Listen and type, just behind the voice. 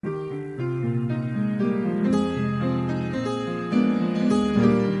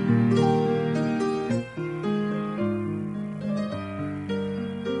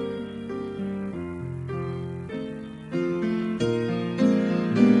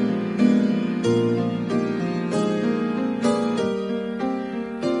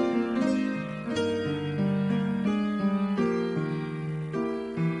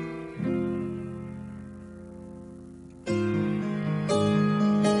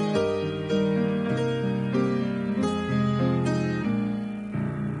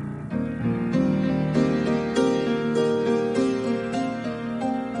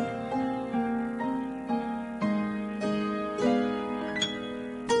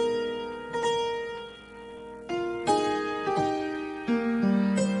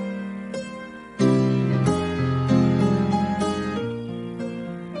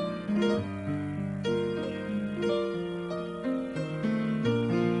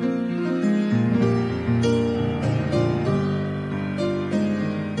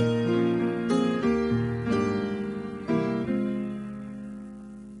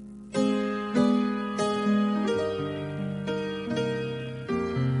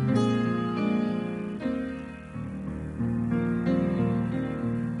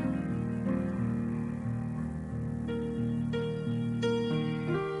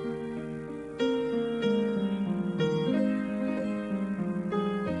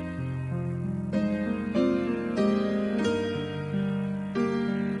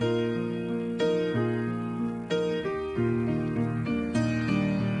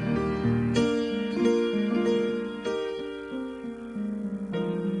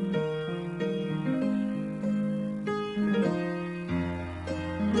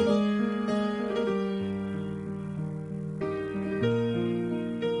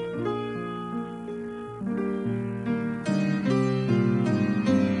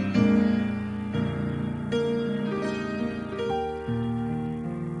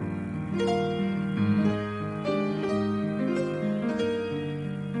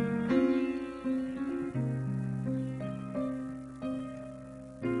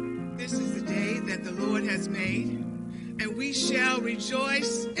made, and we shall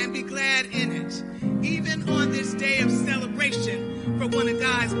rejoice and be glad in it, even on this day of celebration for one of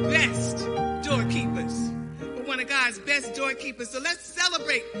God's best doorkeepers. One of God's best doorkeepers. So let's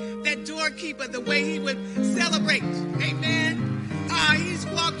celebrate that doorkeeper the way he would celebrate. Amen. He's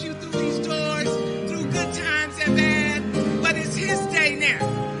walked you through these doors, through good times and bad, but it's his day now.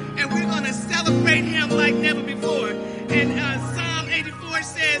 And we're going to celebrate him like never before. And Psalm 84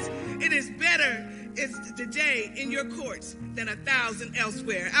 says, it is better is today in your courts than 1,000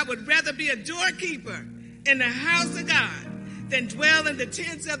 elsewhere. I would rather be a doorkeeper in the house of God than dwell in the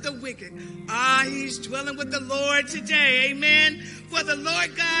tents of the wicked. He's dwelling with the Lord today. Amen. For the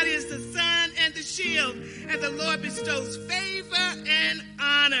Lord God is the sun and the shield, and the Lord bestows favor and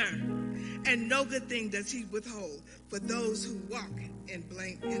honor. And no good thing does he withhold for those who walk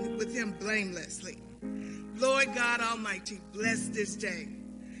with him blamelessly. Lord God Almighty, bless this day,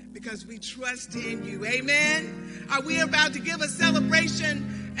 because we trust in you. Amen. Are we about to give a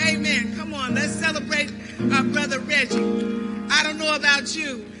celebration? Amen. Come on, let's celebrate our brother Reggie. I don't know about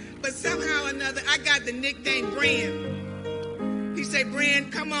you, but somehow or another, I got the nickname Brand. He said,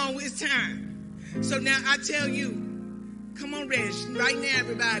 Brand, come on, it's time. So now I tell you, come on, Reg, right now,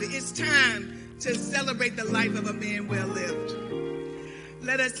 everybody, it's time to celebrate the life of a man well lived.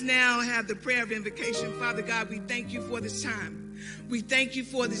 Let us now have the prayer of invocation. Father God, we thank you for this time. We thank you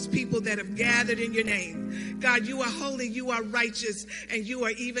for these people that have gathered in your name. God, you are holy, you are righteous, and you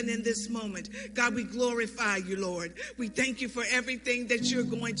are even in this moment. God, we glorify you, Lord. We thank you for everything that you're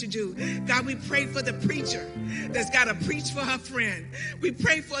going to do. God, we pray for the preacher that's got to preach for her friend. We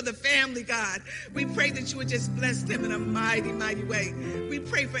pray for the family, God. We pray that you would just bless them in a mighty, mighty way. We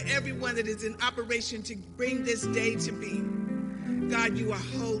pray for everyone that is in operation to bring this day to be. God, you are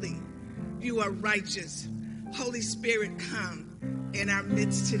holy. You are righteous. Holy Spirit, come in our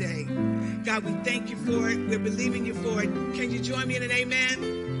midst today. God, we thank you for it. We're believing you for it. Can you join me in an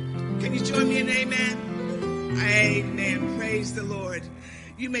amen? Can you join me in an amen? Amen. Praise the Lord.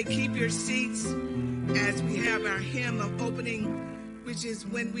 You may keep your seats as we have our hymn of opening, which is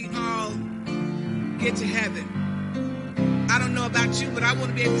When We All Get to Heaven. I don't know about you, but I want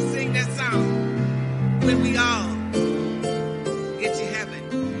to be able to sing that song. When we all get to heaven.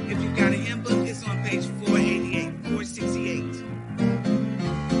 If you've got a hymn book, it's on page 488, 468.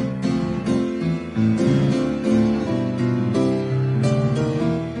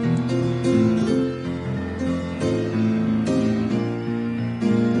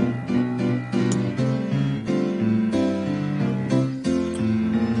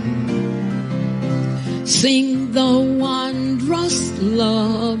 Sing the wondrous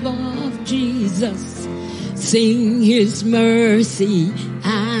love of Jesus. Sing his mercy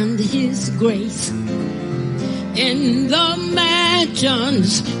and his grace. In the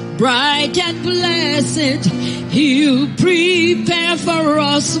mansions bright and blessed, he'll prepare for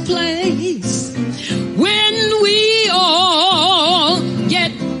us a place. When we all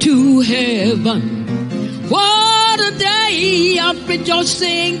get to heaven, what a day of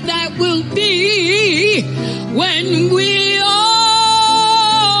rejoicing that will be when we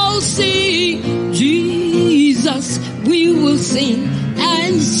all see Jesus. We will sing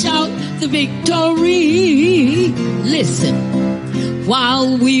and shout the victory. Listen,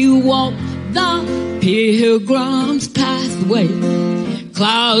 while we walk the pilgrim's pathway,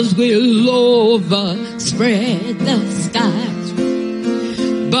 clouds will overspread the skies.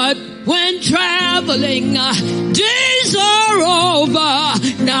 But when traveling days are over,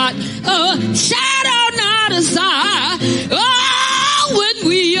 not a shadow, not a sigh. Oh, when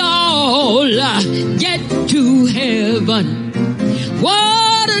we all get to heaven,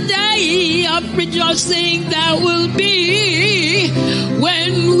 what a day of rejoicing that will be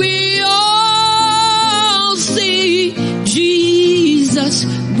when we all see Jesus.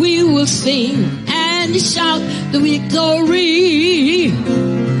 We will sing and shout the victory.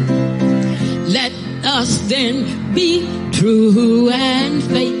 Let us then be true and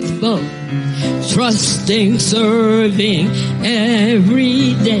faithful, trusting, serving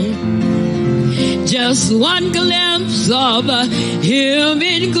every day. Just one glimpse of him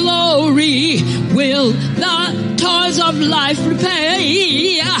in glory will the toils of life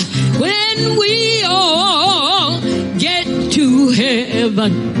repay. When we all get to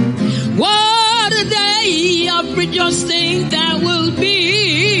heaven, what a day of rejoicing that will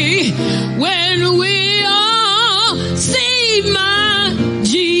be when we all see my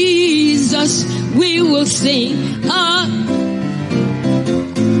Jesus. We will sing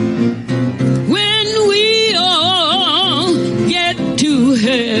when we all get to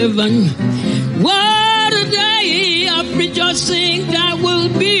heaven. What a day of rejoicing that will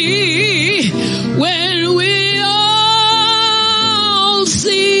be when we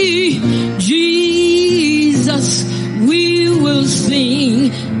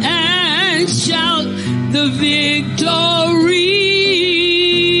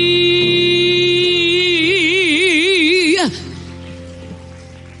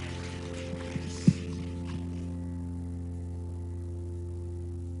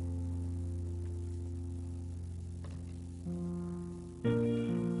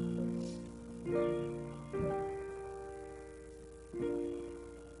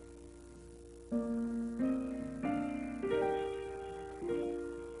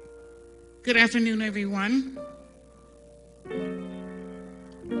Good afternoon, everyone.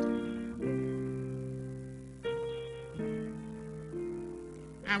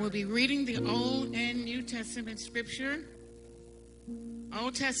 I will be reading the Old and New Testament scripture.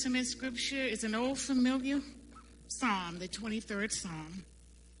 Old Testament scripture is an old familiar psalm, the 23rd Psalm.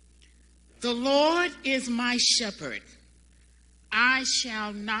 The Lord is my shepherd. I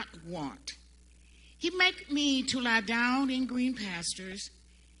shall not want. He maketh me to lie down in green pastures.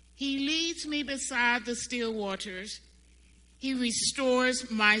 He leads me beside the still waters. He restores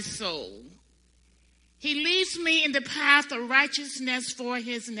my soul. He leads me in the path of righteousness for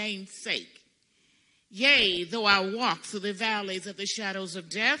his name's sake. Yea, though I walk through the valleys of the shadows of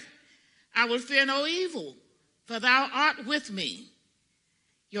death, I will fear no evil, for thou art with me.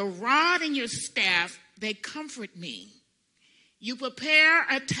 Your rod and your staff, they comfort me. You prepare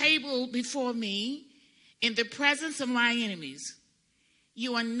a table before me in the presence of my enemies.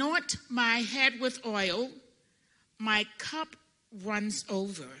 You anoint my head with oil. My cup runs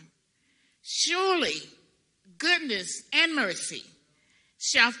over. Surely goodness and mercy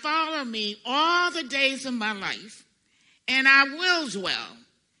shall follow me all the days of my life, and I will dwell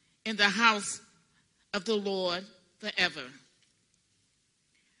in the house of the Lord forever.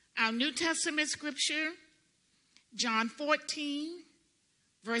 Our New Testament scripture, John 14,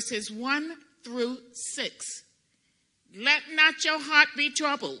 verses 1 through 6. Let not your heart be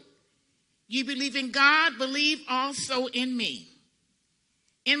troubled. You believe in God, believe also in me.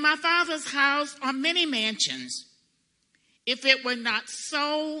 In my Father's house are many mansions. If it were not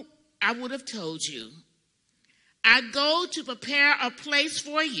so, I would have told you. I go to prepare a place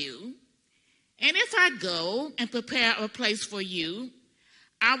for you. And if I go and prepare a place for you,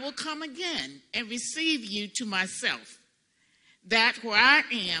 I will come again and receive you to myself, that where I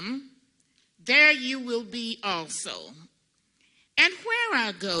am, there you will be also. And where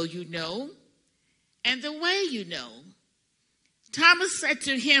I go, you know, and the way you know. Thomas said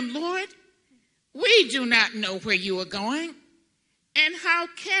to him, Lord, we do not know where you are going, and how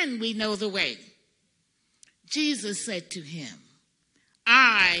can we know the way? Jesus said to him,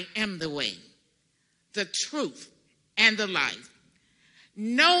 I am the way, the truth, and the life.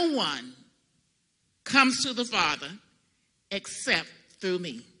 No one comes to the Father except through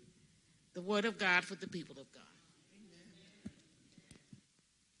me. The word of God for the people of God.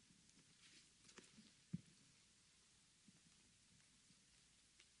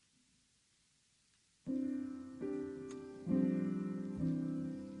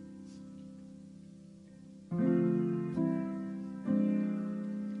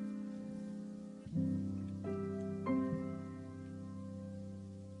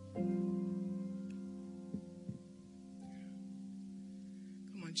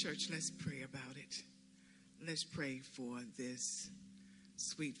 Church, let's pray about it. Let's pray for this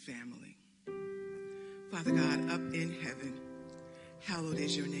sweet family. Father God, up in heaven, hallowed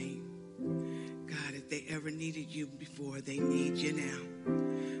is your name. God, if they ever needed you before, they need you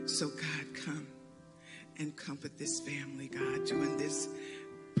now. So God, come and comfort this family, God, during this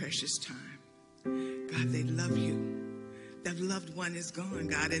precious time. God, they love you. That loved one is gone,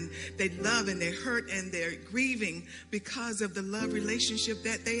 God, and they love and they hurt and they're grieving because of the love relationship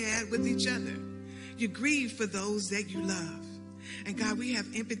that they had with each other. You grieve for those that you love. And God, we have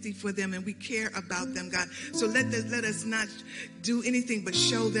empathy for them and we care about them, God. So let us not do anything but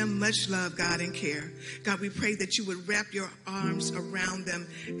show them much love, God, and care. God, we pray that you would wrap your arms around them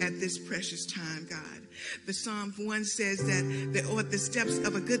at this precious time, God. The Psalm 1 says that the steps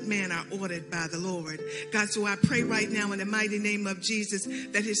of a good man are ordered by the Lord. God, so I pray right now in the mighty name of Jesus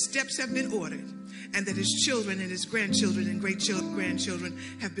that his steps have been ordered and that his children and his grandchildren and great-grandchildren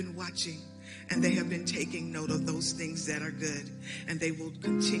have been watching. And they have been taking note of those things that are good, and they will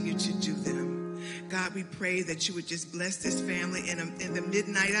continue to do them. God, we pray that you would just bless this family in the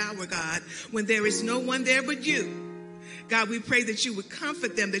midnight hour, God, when there is no one there but you. God, we pray that you would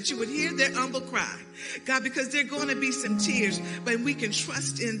comfort them, that you would hear their humble cry. God, because there are going to be some tears, but we can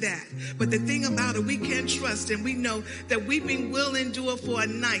trust in that. But the thing about it, we can trust, and we know that weeping will endure for a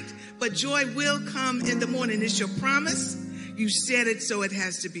night, but joy will come in the morning. It's your promise. You said it, so it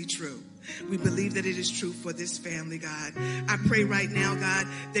has to be true. We believe that it is true for this family, God. I pray right now, God,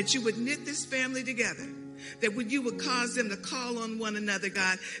 that you would knit this family together. that when you would cause them to call on one another,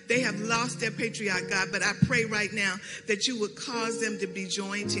 God. They have lost their patriarch, God, but I pray right now that you would cause them to be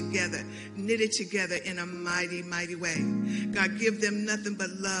joined together, knitted together in a mighty, mighty way. God, give them nothing but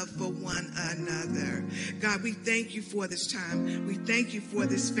love for one another. God, we thank you for this time. We thank you for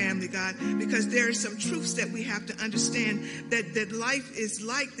this family, God, because there are some truths that we have to understand, that life is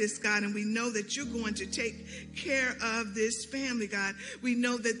like this, God, and we know that you're going to take care of this family, God. We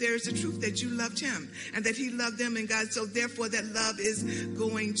know that there's a truth that you loved him and that he loved them, and God, so therefore that love is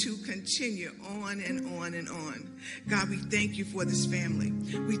going to continue on and on and on. God, we thank you for this family.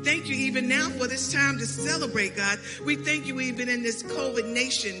 We thank you even now for this time to celebrate, God. We thank you even in this COVID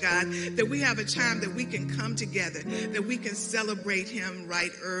nation, God, that we have a time that we can come together, that we can celebrate him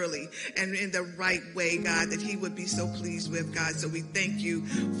right early and in the right way, God, that he would be so pleased with, God. So we thank you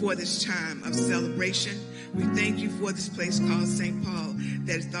for this time of celebration. We thank you for this place called St. Paul,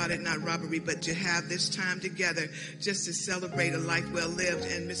 that thought it not robbery, but to have this time together just to celebrate a life well lived.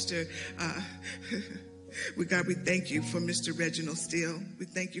 And God, we thank you for Mr. Reginald Steele. We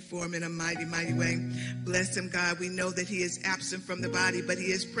thank you for him in a mighty, mighty way. Bless him, God. We know that he is absent from the body, but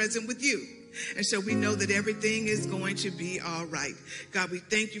he is present with you. And so we know that everything is going to be all right. God, we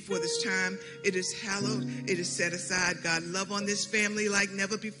thank you for this time. It is hallowed. It is set aside. God, love on this family like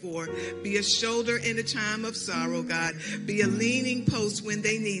never before. Be a shoulder in a time of sorrow, God. Be a leaning post when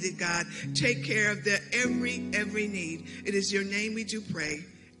they need it, God. Take care of their every need. It is your name we do pray.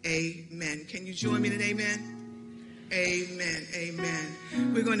 Amen. Can you join me in an amen? Amen. Amen.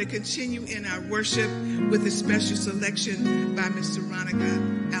 We're going to continue in our worship with a special selection by Miss Veronica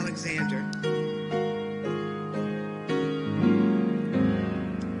Alexander.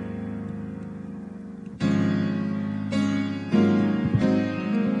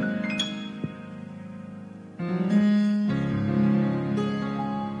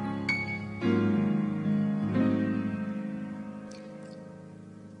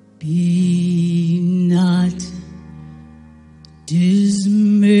 Be not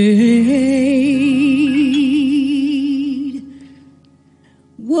dismayed,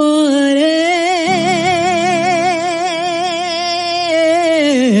 whatever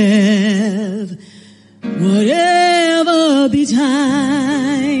betide,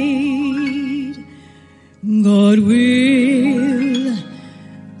 God will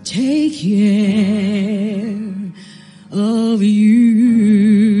take care of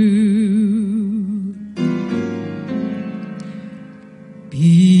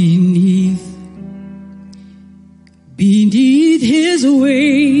you. Beneath his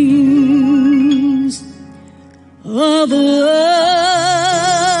wings of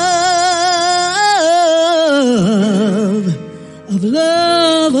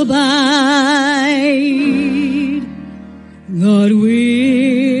love abide. God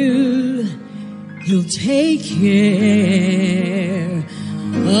will, he'll take care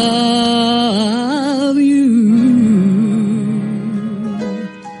of you.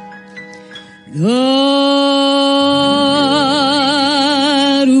 God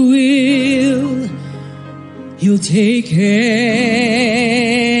will, he'll take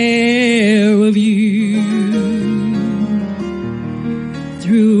care of you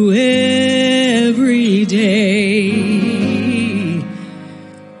through every day.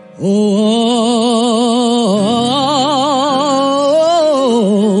 All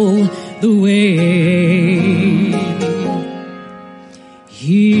the way.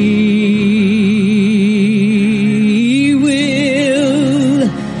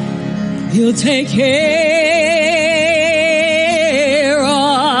 He'll take care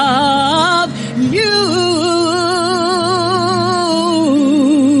of you.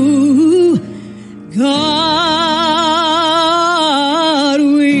 God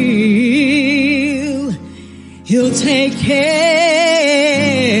will, he'll take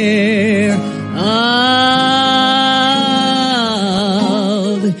care of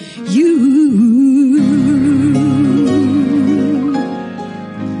you.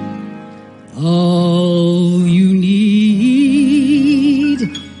 All you need,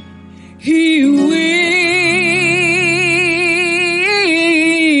 he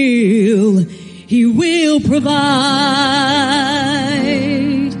will provide.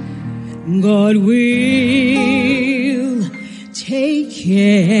 God will take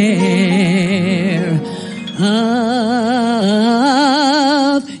care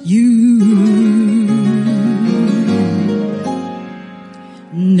of you.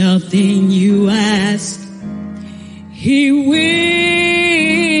 Nothing you ask, he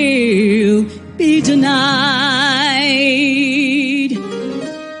will be denied.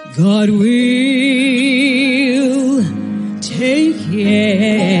 God will take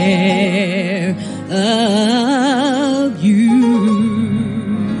care of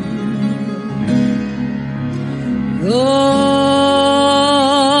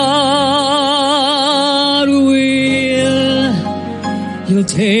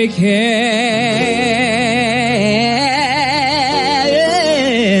take care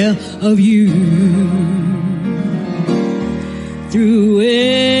of you through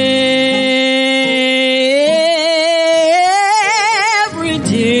every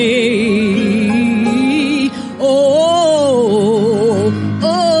day. All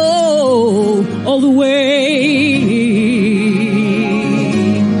the way.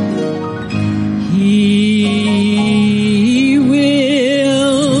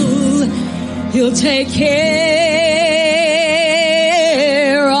 He'll take care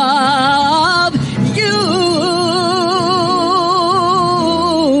of you.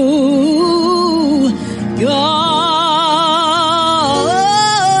 God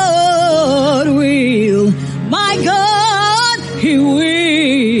will, my God, He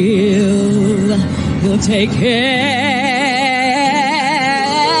will. He'll take care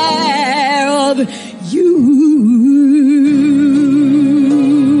of you.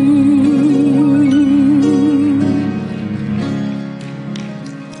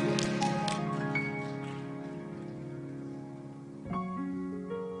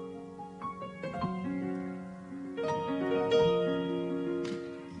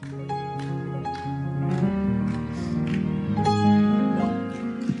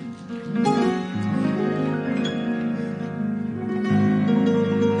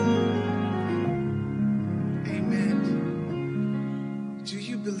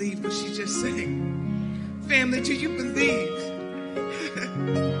 Family, do you believe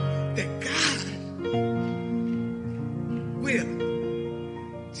that God will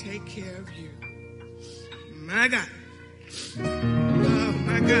take care of you? My God. Oh,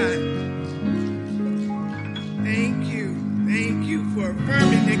 my God. Thank you. Thank you for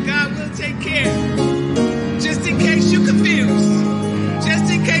affirming that God will take care. Just in case you're confused. Just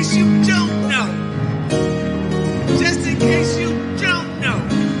in case you don't know. Just in case you don't know.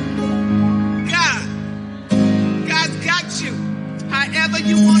 God's got you. However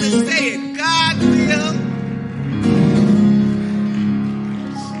you want to say it, God will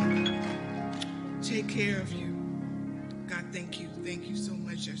take care of you. God, thank you. Thank you so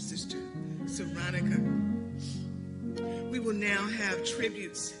much, our sister, Saronica. We will now have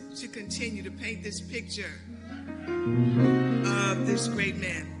tributes to continue to paint this picture of this great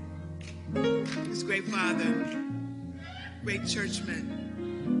man, this great father, great churchman.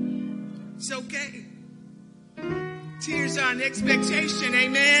 It's okay. Tears are an expectation,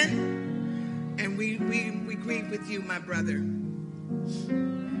 amen? And we grieve with you, my brother.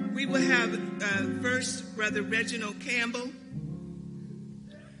 We will have first Brother Reginald Campbell,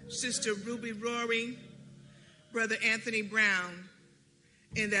 Sister Ruby Rory, Brother Anthony Brown,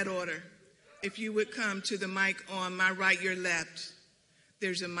 in that order. If you would come to the mic on my right, your left,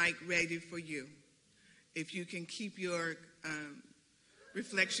 there's a mic ready for you. If you can keep your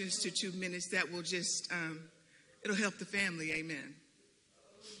reflections to 2 minutes, that will just, it'll help the family, amen.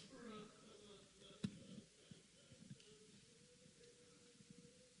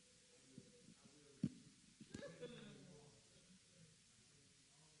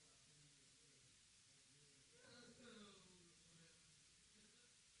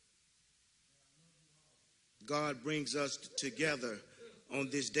 God brings us together on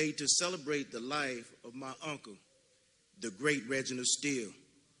this day to celebrate the life of my uncle, the great Reginald Steele.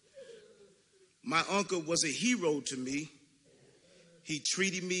 My uncle was a hero to me. He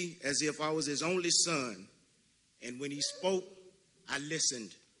treated me as if I was his only son, and when he spoke, I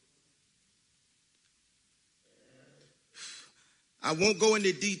listened. I won't go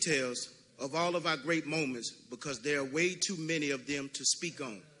into details of all of our great moments because there are way too many of them to speak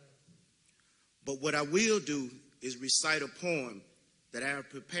on. But what I will do is recite a poem that I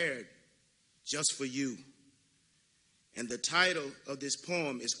have prepared just for you. And the title of this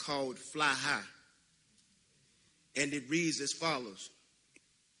poem is called Fly High. And it reads as follows.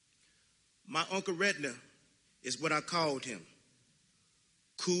 My Uncle Redner is what I called him.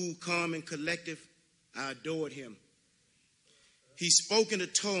 Cool, calm, and collective, I adored him. He spoke in a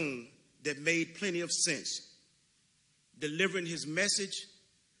tone that made plenty of sense. Delivering his message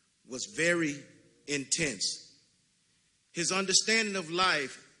was very intense. His understanding of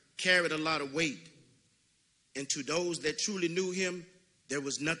life carried a lot of weight. And to those that truly knew him, there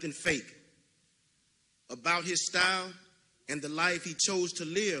was nothing fake about his style and the life he chose to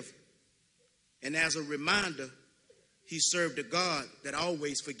live. And as a reminder, he served a God that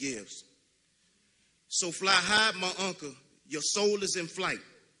always forgives. So fly high, my uncle, your soul is in flight.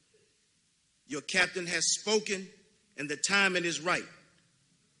 Your captain has spoken and the timing is right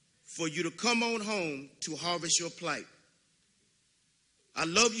for you to come on home to harvest your plight. I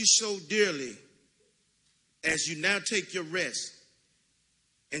love you so dearly as you now take your rest.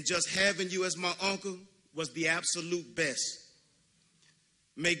 and just having you as my uncle was the absolute best.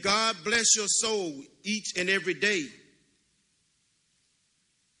 May God bless your soul each and every day.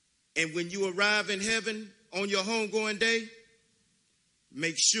 And when you arrive in heaven on your homegoing day,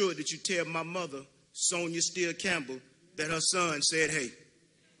 make sure that you tell my mother, Sonia Steele Campbell, that her son said, hey.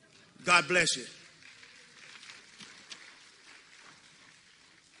 God bless you.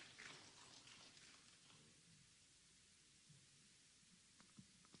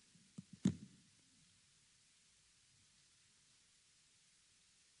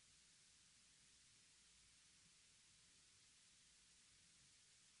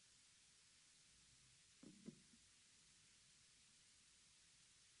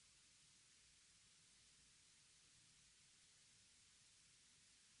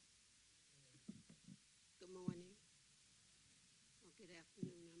 Good morning, or good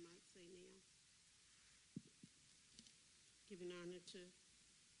afternoon, I might say now. Giving honor to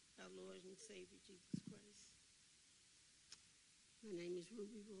our Lord and Savior, Jesus Christ. My name is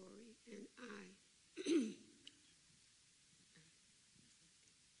Ruby Rory, and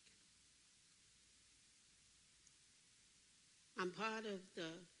I'm part of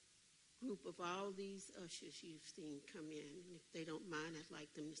the group of all these ushers you've seen come in. And if they don't mind, I'd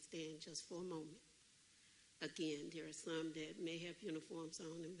like them to stand just for a moment. Again, there are some that may have uniforms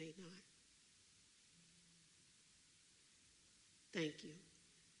on and may not. Thank you.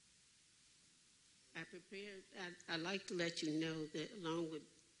 I'd like to let you know that along with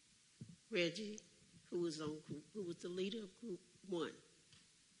Reggie, who was the leader of Group 1,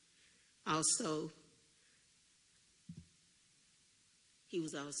 he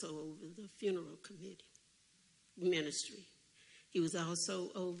was also over the funeral committee ministry. He was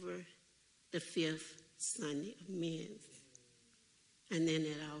also over the 5th Sunday of men's. And then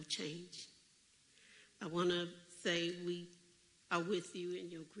it all changed. I want to say we are with you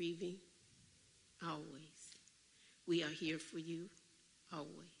in your grieving, always. We are here for you, always.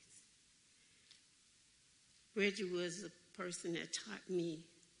 Reggie was a person that taught me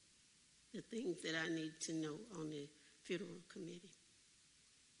the things that I need to know on the funeral committee.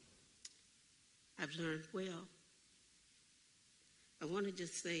 I've learned well. I want to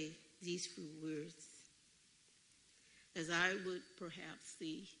just say these few words. As I would perhaps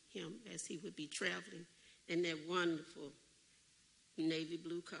see him as he would be traveling in that wonderful navy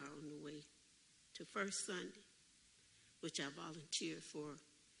blue car on the way to First Sunday, which I volunteered for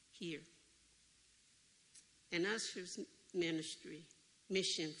here. And Usher's ministry,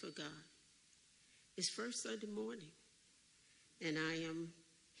 Mission for God, is First Sunday morning. And I am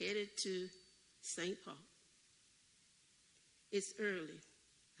headed to St. Paul. It's early.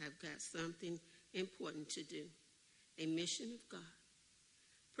 I've got something important to do. A mission of God.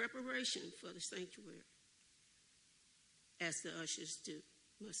 Preparation for the sanctuary, as the ushers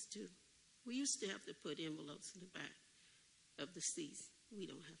must do. We used to have to put envelopes in the back of the seats. We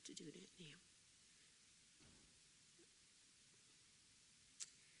don't have to do that now.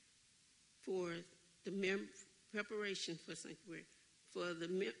 For the preparation for sanctuary, for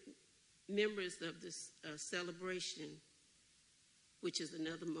the members of this celebration, which is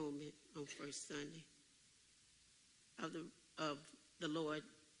another moment on First Sunday, of the Lord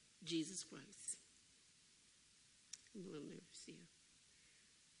Jesus Christ. I'm a little nervous here.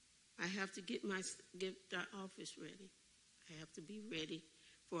 I have to get our office ready. I have to be ready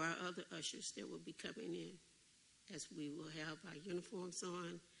for our other ushers that will be coming in. As we will have our uniforms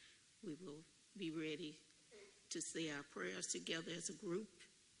on, we will be ready to say our prayers together as a group.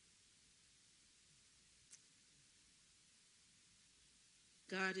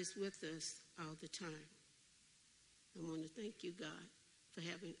 God is with us all the time. I want to thank you, God, for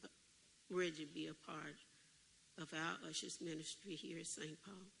having Reggie be a part of our ushers ministry here at St.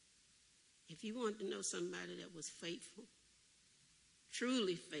 Paul. If you want to know somebody that was faithful,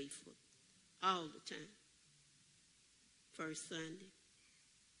 truly faithful, all the time, First Sunday,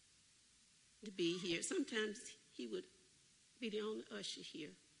 to be here. Sometimes he would be the only usher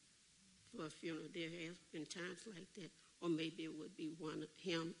here for a funeral. There have been times like that, or maybe it would be one of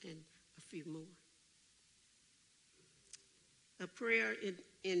him and a few more. A prayer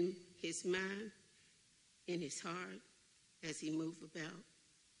in his mind, in his heart, as he moved about.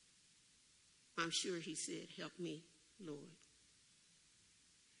 I'm sure he said, help me, Lord.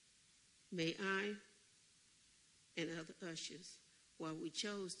 May I and other ushers, while we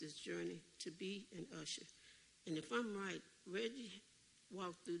chose this journey to be an usher, and if I'm right, Reggie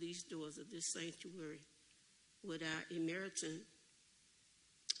walked through these doors of this sanctuary with our emeritus,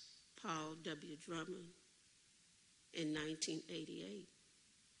 Paul W. Drummond, in 1988.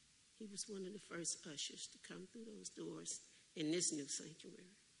 He was one of the first ushers to come through those doors in this new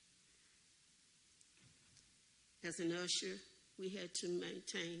sanctuary. As an usher, we had to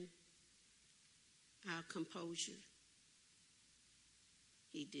maintain our composure.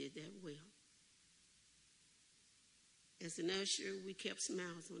 He did that well. As an usher, we kept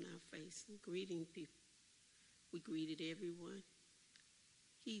smiles on our face and greeting people. We greeted everyone.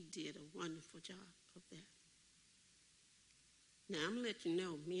 He did a wonderful job of that. Now, I'm going to let you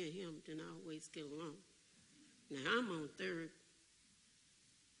know, me and him didn't always get along. Now, I'm on third,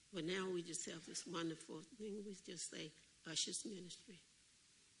 but now we just have this wonderful thing. We just say, Usher's ministry.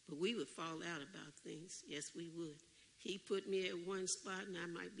 But we would fall out about things. Yes, we would. He put me at one spot, and I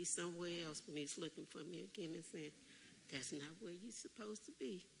might be somewhere else when he's looking for me again and saying, that's not where you're supposed to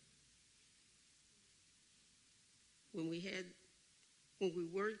be. When we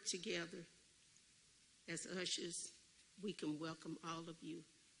work together as ushers, we can welcome all of you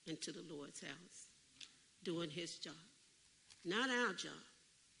into the Lord's house, doing his job. Not our job,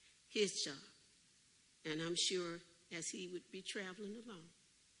 his job. And I'm sure as he would be traveling along,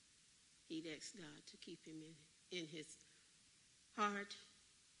 he'd ask God to keep him in his heart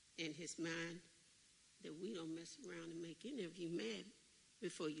and his mind, that we don't mess around and make any of you mad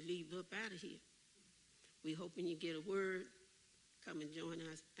before you leave up out of here. We hoping you get a word. Come and join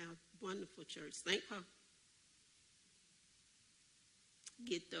our wonderful church. St. Paul.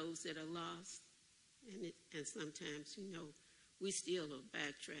 Get those that are lost. And sometimes, we still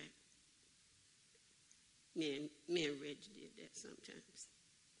backtrack. Me and Reggie did that sometimes.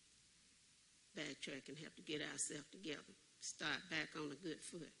 Backtrack and have to get ourselves together. Start back on a good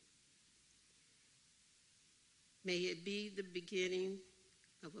foot. May it be the beginning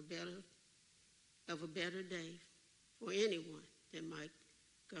of a better day for anyone that might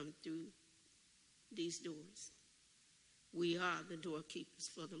come through these doors. We are the doorkeepers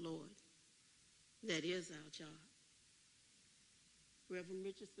for the Lord. That is our job. Reverend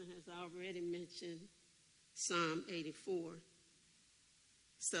Richardson has already mentioned Psalm 84.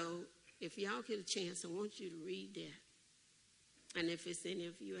 So if y'all get a chance, I want you to read that. And if it's any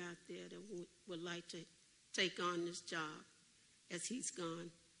of you out there that would like to take on this job as he's gone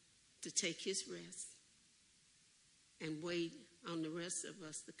to take his rest and wait on the rest of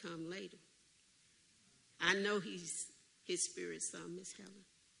us to come later. I know his spirit saw Miss Helen,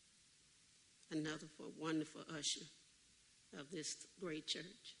 another wonderful usher of this great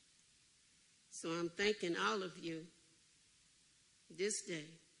church. So I'm thanking all of you this day,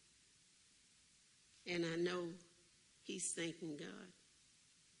 and I know he's thanking God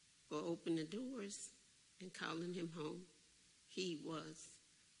for opening the doors and calling him home. He was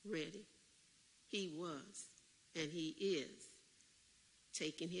ready. He was, and he is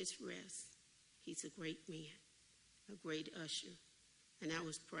taking his rest. He's a great man, a great usher, and I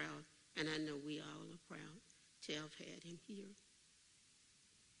was proud, and I know we all are proud to have had him here.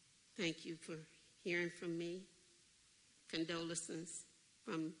 Thank you for hearing from me. Condolences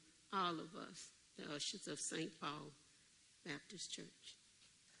from all of us, the ushers of St. Paul Baptist Church.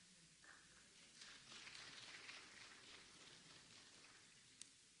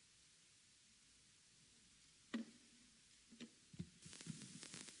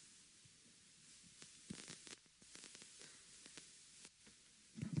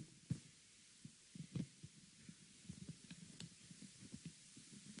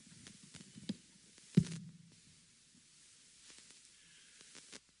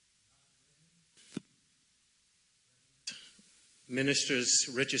 Ministers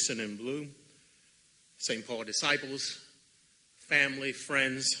Richardson and Blue, St. Paul disciples, family,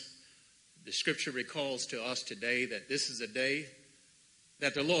 friends, the scripture recalls to us today that this is a day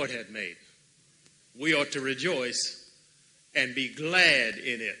that the Lord had made. We ought to rejoice and be glad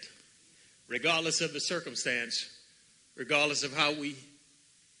in it, regardless of the circumstance, regardless of how we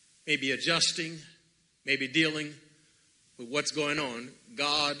may be adjusting, maybe dealing with what's going on.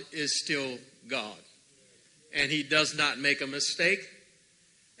 God is still God. And he does not make a mistake,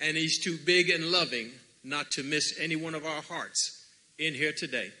 and he's too big and loving not to miss any one of our hearts in here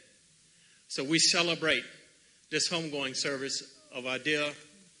today. So we celebrate this homegoing service of our dear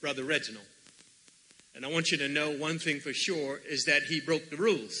brother Reginald. And I want you to know one thing for sure is that he broke the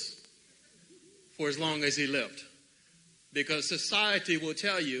rules for as long as he lived. Because society will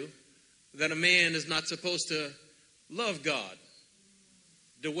tell you that a man is not supposed to love God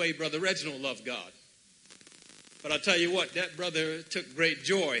the way Brother Reginald loved God. But I'll tell you what, that brother took great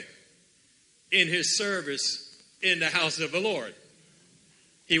joy in his service in the house of the Lord.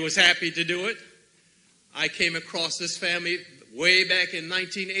 He was happy to do it. I came across this family way back in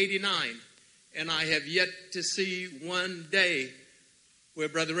 1989, and I have yet to see one day where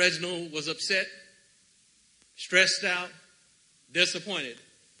Brother Reginald was upset, stressed out, disappointed,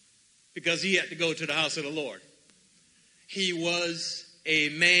 because he had to go to the house of the Lord. He was a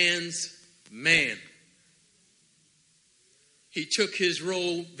man's man. He took his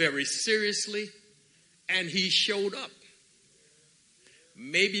role very seriously, and he showed up.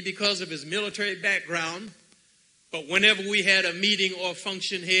 Maybe because of his military background, but whenever we had a meeting or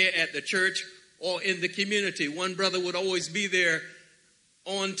function here at the church or in the community, one brother would always be there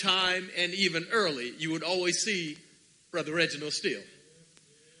on time and even early. You would always see Brother Reginald Steele.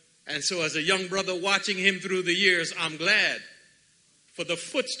 And so as a young brother watching him through the years, I'm glad for the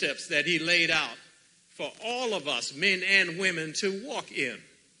footsteps that he laid out for all of us, men and women, to walk in.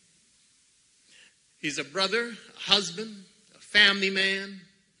 He's a brother, a husband, a family man,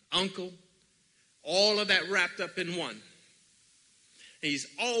 uncle, all of that wrapped up in one. He's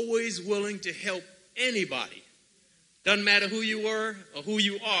always willing to help anybody. Doesn't matter who you were or who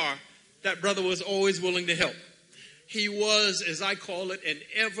you are, that brother was always willing to help. He was, as I call it, an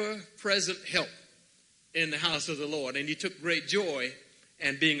ever-present help in the house of the Lord. And he took great joy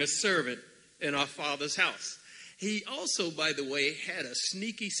in being a servant in our Father's house. He also, by the way, had a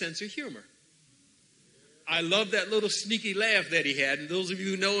sneaky sense of humor. I love that little sneaky laugh that he had. And those of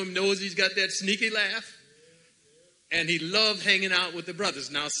you who know him knows he's got that sneaky laugh. And he loved hanging out with the brothers.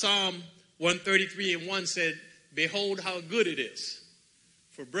 Now, Psalm 133:1 said, "Behold how good it is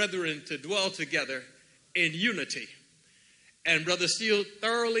for brethren to dwell together in unity." And Brother Steele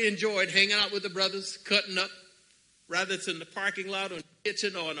thoroughly enjoyed hanging out with the brothers, cutting up, whether it's in the parking lot or in the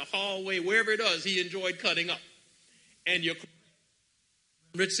kitchen or in the hallway, wherever it was, he enjoyed cutting up. And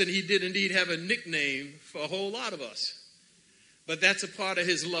Rich said he did indeed have a nickname for a whole lot of us. But that's a part of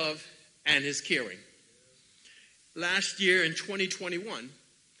his love and his caring. Last year in 2021,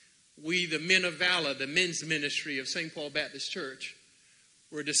 we, the Men of Valor, the men's ministry of St. Paul Baptist Church,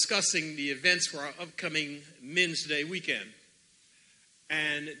 were discussing the events for our upcoming Men's Day weekend.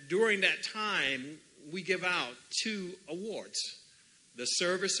 And during that time, we give out 2 awards, the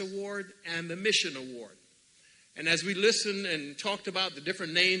Service Award and the Mission Award. And as we listened and talked about the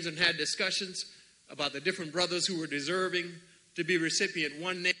different names and had discussions about the different brothers who were deserving to be recipient,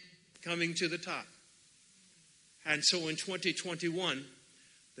 one name coming to the top. And so in 2021,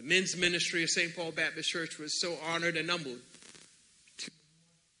 the men's ministry of St. Paul Baptist Church was so honored and humbled to be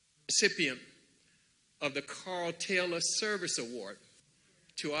recipient of the Carl Taylor Service Award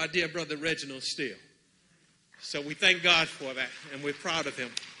to our dear brother Reginald Steele. So we thank God for that, and we're proud of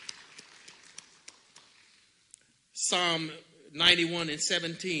him. Psalm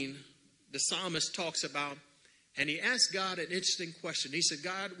 91:17, the psalmist talks about, and he asked God an interesting question. He said,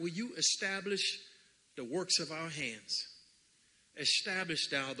 "God, will you establish the works of our hands? Establish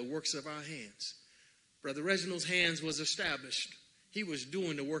thou the works of our hands." Brother Reginald's hands was established. He was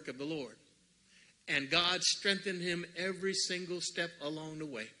doing the work of the Lord. And God strengthened him every single step along the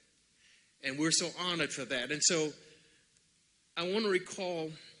way. And we're so honored for that. And so I want to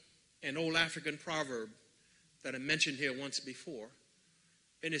recall an old African proverb that I mentioned here once before.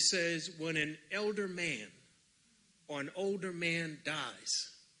 And it says, when an elder man or an older man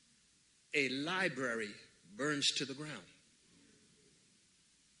dies, a library burns to the ground.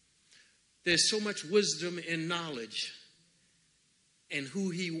 There's so much wisdom and knowledge in who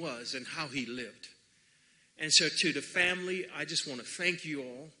he was and how he lived. And so to the family, I just want to thank you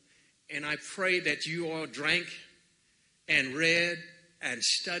all. And I pray that you all drank and read and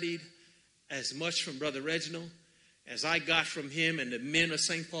studied as much from Brother Reginald as I got from him and the men of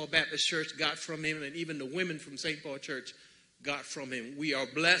St. Paul Baptist Church got from him, and even the women from St. Paul Church got from him. We are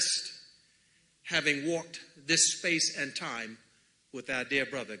blessed having walked this space and time with our dear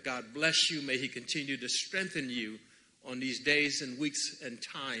brother. God bless you. May he continue to strengthen you on these days and weeks and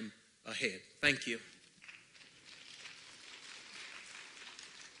time ahead. Thank you.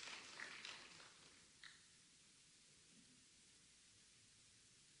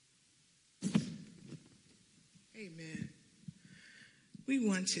 Amen. We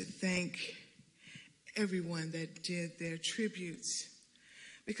want to thank everyone that did their tributes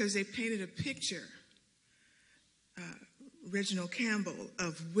because they painted a picture, Reginald Campbell,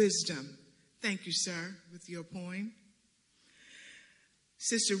 of wisdom. Thank you, sir, with your poem.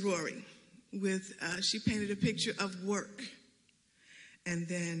 Sister Rory, she painted a picture of work. And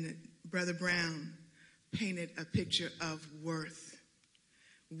then Brother Brown painted a picture of worth,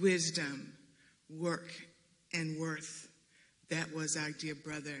 wisdom, work, and worth. That was our dear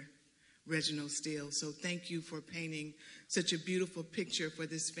brother, Reginald Steele. So thank you for painting such a beautiful picture for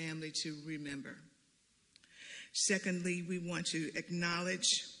this family to remember. Secondly, we want to acknowledge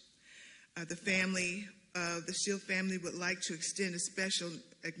the family. The Steele family would like to extend a special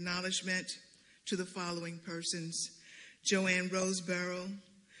acknowledgement to the following persons: Joanne Roseborough,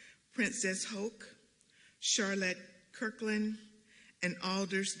 Princess Hoke, Charlotte Kirkland, and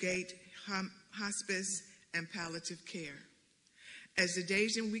Aldersgate Hospice and Palliative Care. As the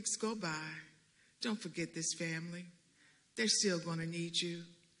days and weeks go by, don't forget this family. They're still going to need you.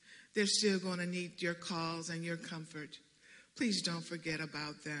 They're still going to need your calls and your comfort. Please don't forget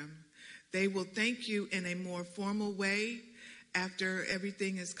about them. They will thank you in a more formal way after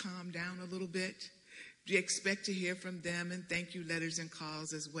everything has calmed down a little bit. You expect to hear from them and thank you letters and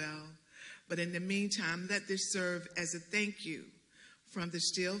calls as well. But in the meantime, let this serve as a thank you from the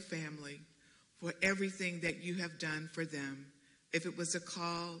Steele family for everything that you have done for them. If it was a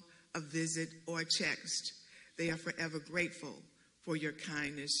call, a visit, or a text, they are forever grateful for your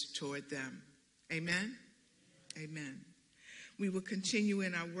kindness toward them. Amen? Amen. We will continue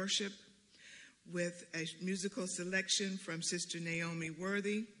in our worship with a musical selection from Sister Naomi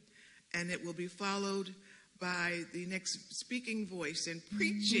Worthy, and it will be followed by the next speaking voice and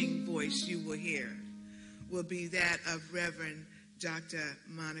preaching voice you will hear will be that of Reverend Dr.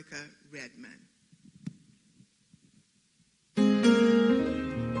 Monica Redmond.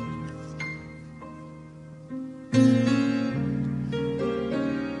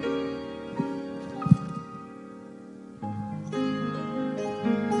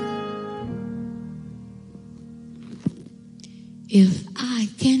 If I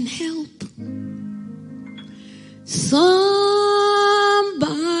can help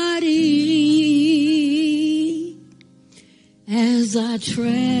somebody as I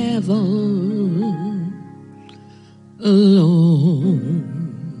travel alone,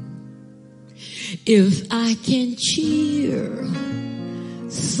 if I can cheer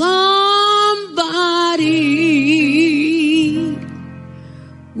somebody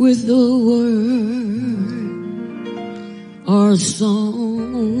with a word or song,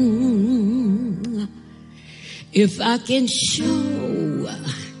 if I can show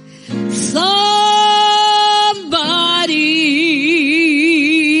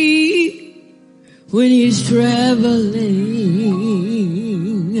somebody when he's traveling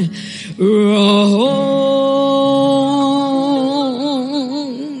wrong,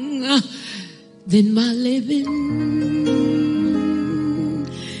 then my living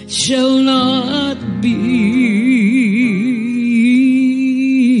shall not be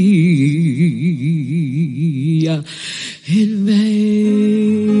in vain.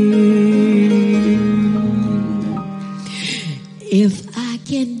 If I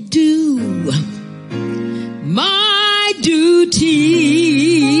can do my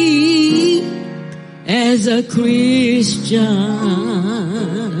duty as a Christian,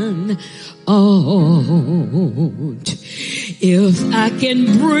 if I can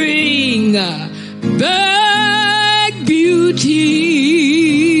bring back beauty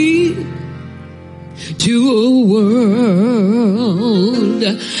to a world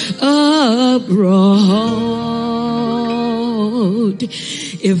abroad,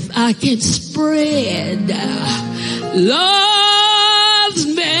 if I can spread love's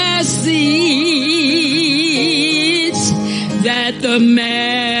message that the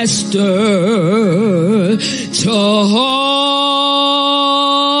Master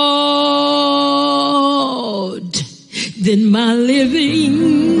taught, then my living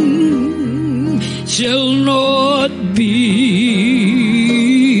shall not be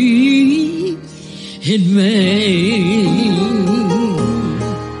in vain.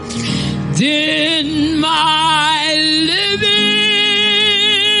 Then my living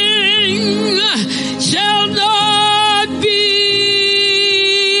shall not be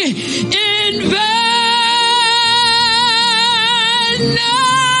in vain. No,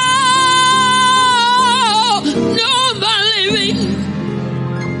 my living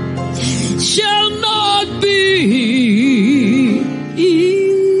shall not be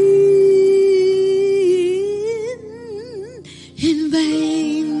in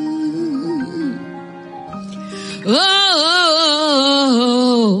vain.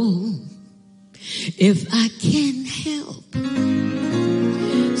 Oh, if I can help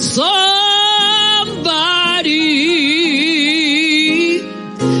somebody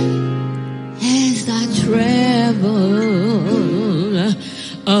as I travel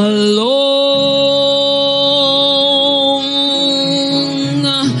alone,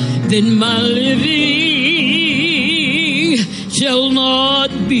 then my living shall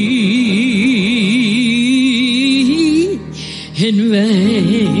not be in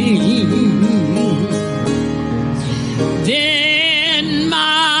vain. Then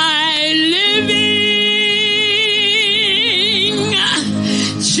my living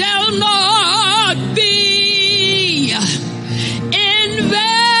shall not be in vain.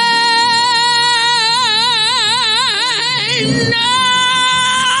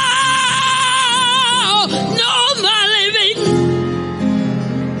 No, my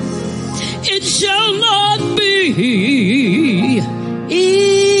it shall not be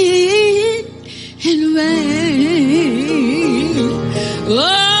in vain.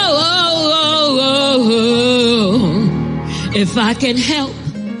 Oh, if I can help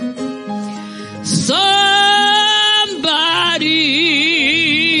somebody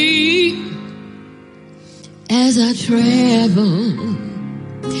as I travel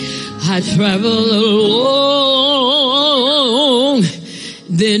alone,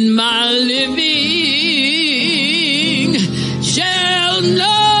 then my living shall not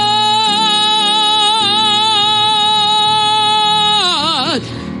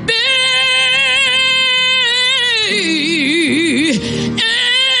be in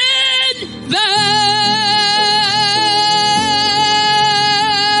vain.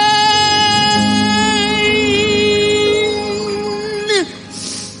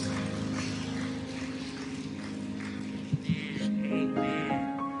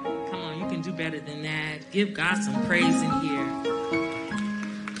 Give God some praise in here.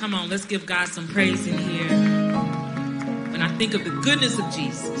 Come on, let's give God some praise in here. When I think of the goodness of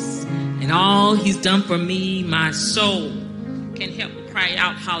Jesus and all he's done for me, my soul can't help but cry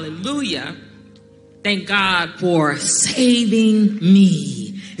out, hallelujah. Thank God for saving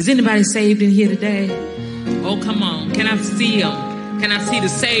me. Is anybody saved in here today? Oh, come on. Can I see them? Can I see the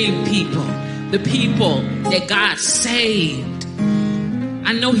saved people? The people that God saved.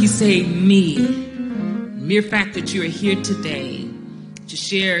 I know he saved me. Mere fact that you are here today to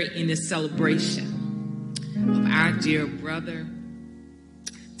share in this celebration of our dear brother,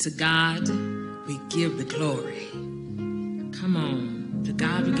 to God we give the glory. Come on, to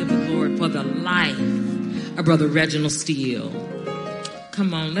God we give the glory for the life of Brother Reginald Steele.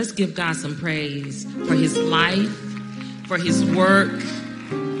 Come on, let's give God some praise for his life, for his work.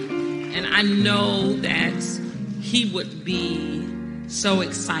 And I know that he would be so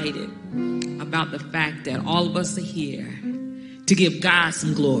excited about the fact that all of us are here to give God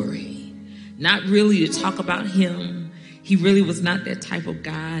some glory. Not really to talk about him. He really was not that type of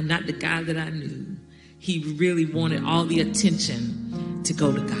guy, not the guy that I knew. He really wanted all the attention to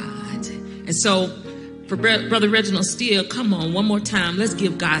go to God. And so for Brother Reginald Steele, come on, one more time, let's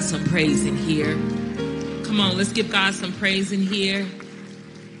give God some praise in here. Come on, let's give God some praise in here.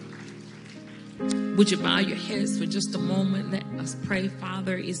 Would you bow your heads for just a moment? Let us pray.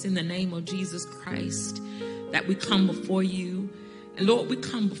 Father, it's in the name of Jesus Christ that we come before you. And Lord, we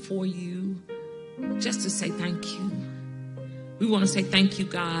come before you just to say thank you. We want to say thank you,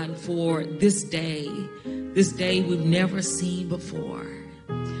 God, for this day we've never seen before.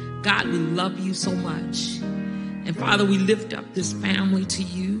 God, we love you so much. And Father, we lift up this family to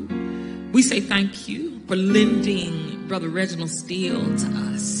you. We say thank you for lending Brother Reginald Steele to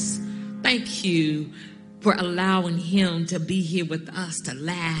us. Thank you for allowing him to be here with us, to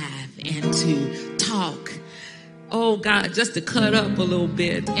laugh and to talk. Oh, God, just to cut up a little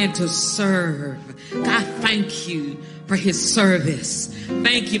bit and to serve. God, thank you for his service.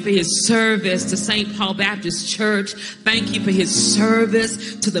 Thank you for his service to St. Paul Baptist Church. Thank you for his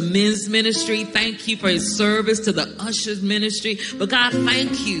service to the men's ministry. Thank you for his service to the ushers ministry. But God,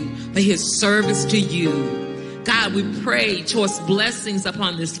 thank you for his service to you. God, we pray choice blessings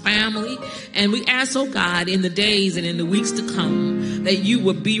upon this family. And we ask, oh God, in the days and in the weeks to come, that you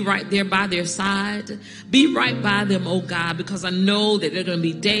will be right there by their side. Be right by them, oh God, because I know that there are going to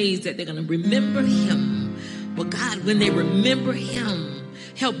be days that they're going to remember him. But God, when they remember him,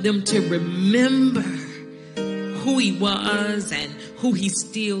 help them to remember who he was and who he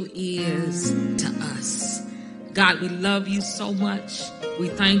still is to us. God, we love you so much. We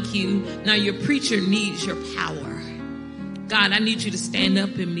thank you. Now your preacher needs your power. God, I need you to stand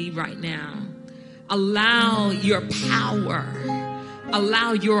up in me right now. Allow your power,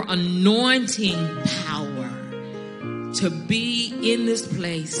 allow your anointing power to be in this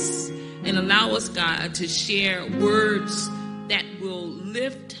place, and allow us, God, to share words that will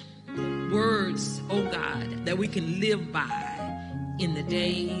lift, words, oh God, that we can live by in the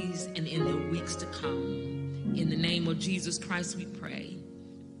days and in the weeks to come. In the name of Jesus Christ we pray.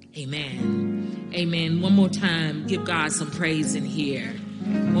 Amen. Amen. One more time, give God some praise in here.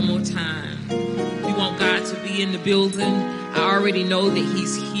 One more time. We want God to be in the building. I already know that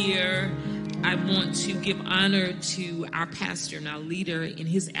he's here. I want to give honor to our pastor and our leader in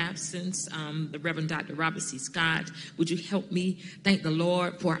his absence, the Reverend Dr. Robert C. Scott. Would you help me thank the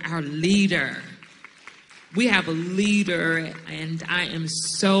Lord for our leader? We have a leader, and I am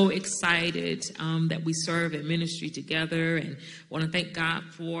so excited that we serve in ministry together. And I want to thank God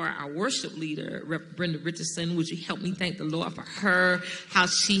for our worship leader, Reverend Brenda Richardson. Would you help me thank the Lord for her, how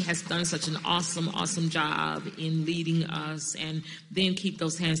she has done such an awesome job in leading us. And then keep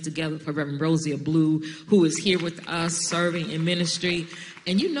those hands together for Reverend Rosia Blue, who is here with us serving in ministry.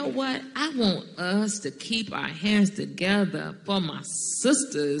 And you know what? I want us to keep our hands together for my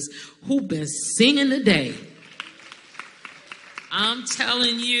sisters who've been singing today. I'm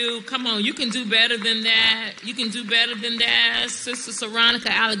telling you, come on, you can do better than that. You can do better than that. Sister Saronica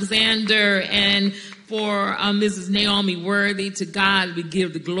Alexander and for Mrs. Naomi Worthy, to God we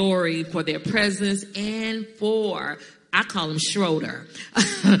give the glory for their presence, and for, I call him Schroeder,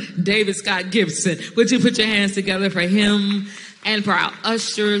 David Scott Gibson. Would you put your hands together for him? And for our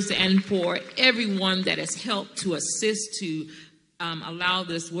ushers, and for everyone that has helped to assist to allow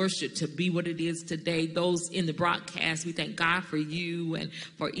this worship to be what it is today. Those in the broadcast, we thank God for you, and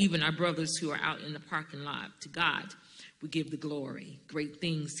for even our brothers who are out in the parking lot. To God, we give the glory. Great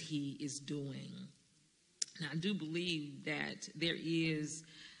things he is doing. Now, I do believe that there is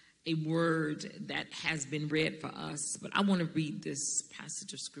a word that has been read for us, but I want to read this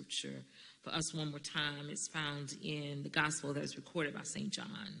passage of scripture for us one more time. It's found in the gospel that is recorded by St.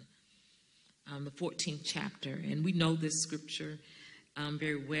 John, the 14th chapter. And we know this scripture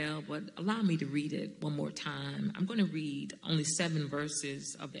very well, but allow me to read it one more time. I'm going to read only 7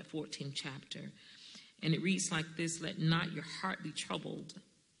 verses of that 14th chapter. And it reads like this: "Let not your heart be troubled.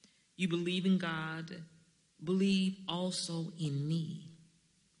 You believe in God, believe also in me.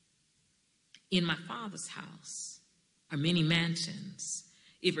 In my Father's house are many mansions.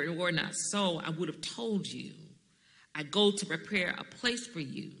 If it were not so, I would have told you. I go to prepare a place for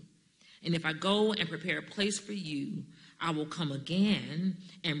you. And if I go and prepare a place for you, I will come again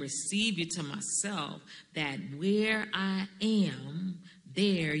and receive you to myself, that where I am,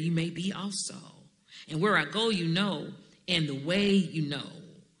 there you may be also. And where I go you know, and the way you know."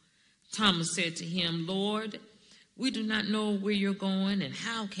 Thomas said to him, "Lord, we do not know where you're going, and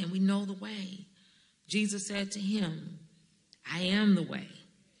how can we know the way?" Jesus said to him, "I am the way,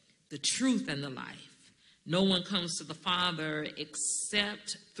 the truth, and the life. No one comes to the Father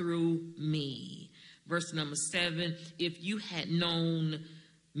except through me." Verse number 7, "If you had known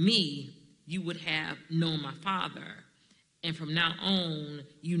me, you would have known my Father. And from now on,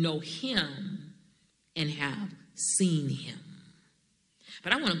 you know him and have seen him."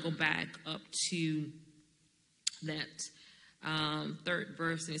 But I want to go back up to that third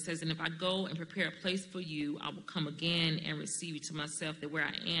verse, and it says, "And if I go and prepare a place for you, I will come again and receive you to myself, that where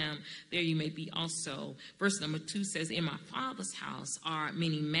I am, there you may be also." Verse number 2 says, "In my Father's house are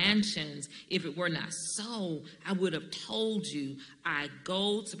many mansions. If it were not so, I would have told you. I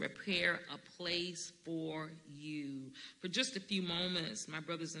go to prepare a place for you." For just a few moments, my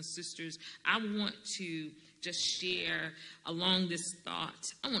brothers and sisters, I want to just share along this thought.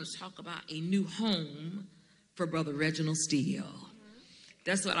 I want to talk about a new home for Brother Reginald Steele.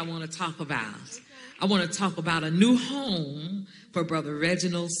 That's what I want to talk about. I want to talk about a new home for Brother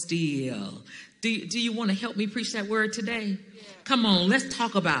Reginald Steele. Do you want to help me preach that word today? Yeah. Come on, let's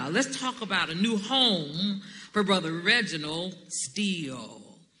talk about a new home for Brother Reginald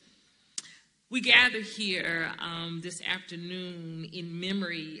Steele. We gather here this afternoon in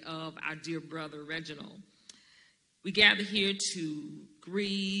memory of our dear brother Reginald. We gather here to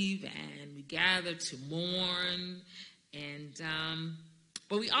grieve, and we gather to mourn, and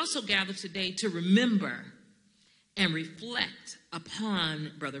but we also gather today to remember and reflect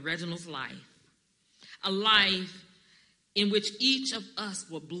upon Brother Reginald's life, a life in which each of us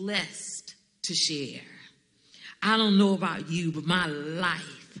were blessed to share. I don't know about you, but my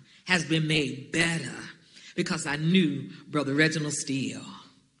life has been made better because I knew Brother Reginald Steele.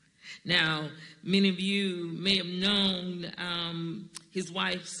 Now, many of you may have known his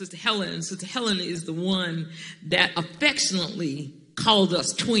wife, Sister Helen. Sister Helen is the one that affectionately called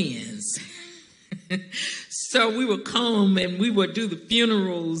us twins. So we would come and we would do the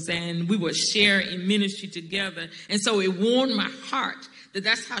funerals and we would share in ministry together. And so it warmed my heart that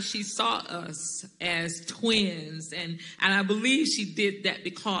that's how she saw us, as twins. And I believe she did that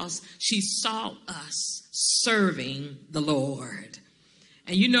because she saw us serving the Lord.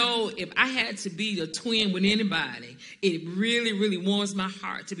 And you know, if I had to be a twin with anybody, it really, really warms my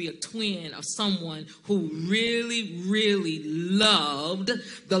heart to be a twin of someone who really, really loved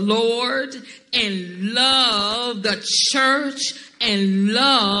the Lord and loved the church and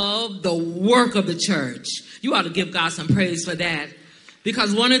loved the work of the church. You ought to give God some praise for that.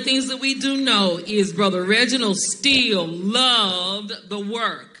 Because one of the things that we do know is Brother Reginald Steele loved the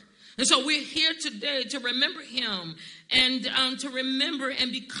work. And so we're here today to remember him and to remember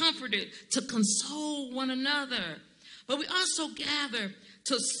and be comforted, to console one another. But we also gather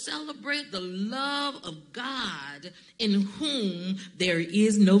to celebrate the love of God in whom there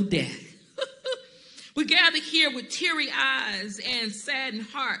is no death. We gather here with teary eyes and saddened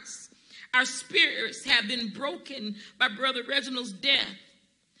hearts. Our spirits have been broken by Brother Reginald's death,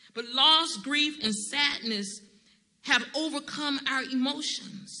 but loss, grief, and sadness have overcome our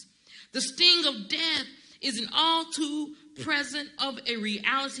emotions. The sting of death is an all too present of a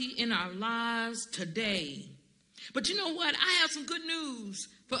reality in our lives today. But you know what? I have some good news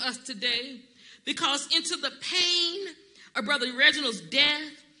for us today, because into the pain of Brother Reginald's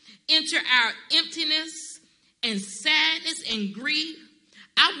death, enter our emptiness and sadness and grief.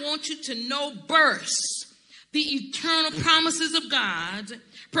 I want you to know burst the eternal promises of God,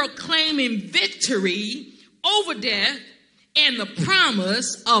 proclaiming victory over death and the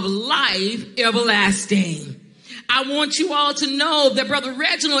promise of life everlasting. I want you all to know that Brother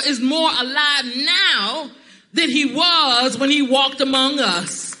Reginald is more alive now than he was when he walked among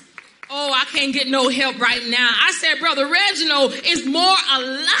us. Oh, I can't get no help right now. I said Brother Reginald is more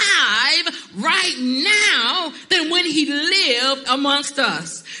alive right now than when he lived amongst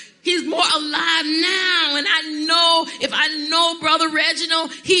us. He's more alive now. And I know, if I know Brother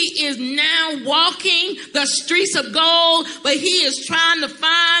Reginald, he is now walking the streets of gold, but he is trying to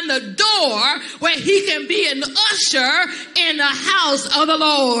find the door where he can be an usher in the house of the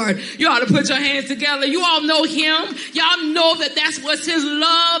Lord. You ought to put your hands together. You all know him. Y'all know that that's what's his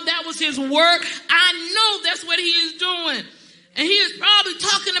love. That was his work. I know that's what he is doing. And he is probably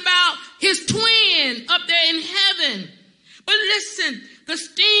talking about his twin up there in heaven. But listen, the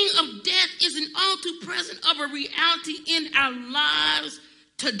sting of death is an all too present of a reality in our lives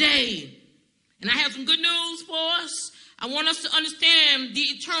today. And I have some good news for us. I want us to understand the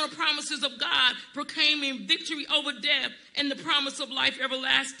eternal promises of God, proclaiming victory over death and the promise of life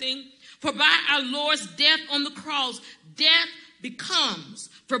everlasting. For by our Lord's death on the cross, death becomes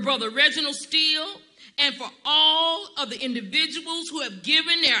for Brother Reginald Steele and for all of the individuals who have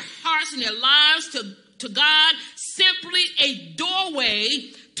given their hearts and their lives to God, simply a doorway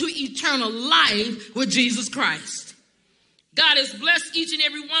to eternal life with Jesus Christ. God has blessed each and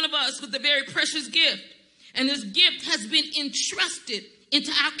every one of us with a very precious gift, and this gift has been entrusted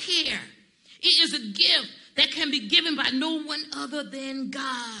into our care. It is a gift that can be given by no one other than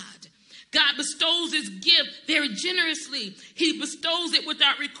God. God bestows his gift very generously. He bestows it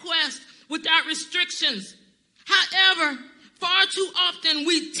without request, without restrictions. However, far too often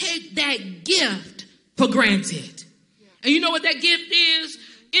we take that gift for granted. And you know what that gift is?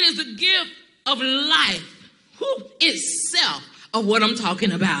 It is a gift of life itself, of what I'm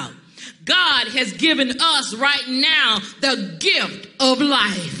talking about. God has given us right now the gift of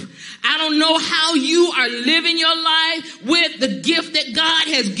life. I don't know how you are living your life with the gift that God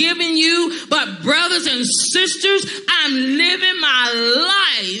has given you, but brothers and sisters, I'm living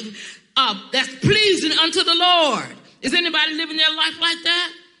my life that's pleasing unto the Lord. Is anybody living their life like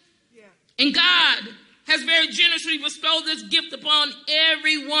that? Yeah. And God has very generously bestowed this gift upon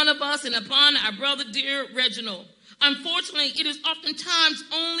every one of us and upon our brother, dear Reginald. Unfortunately, it is oftentimes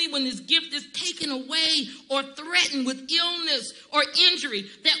only when this gift is taken away or threatened with illness or injury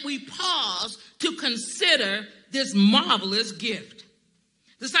that we pause to consider this marvelous gift.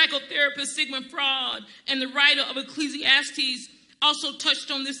 The psychotherapist Sigmund Freud and the writer of Ecclesiastes also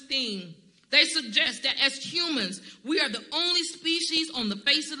touched on this theme. They suggest that as humans, we are the only species on the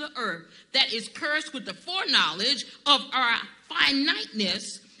face of the earth that is cursed with the foreknowledge of our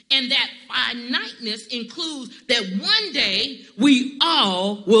finiteness, and that finiteness includes that one day we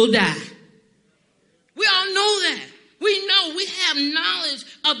all will die. We all know that. We know we have knowledge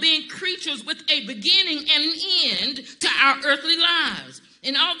of being creatures with a beginning and an end to our earthly lives.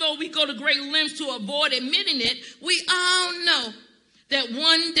 And although we go to great lengths to avoid admitting it, we all know that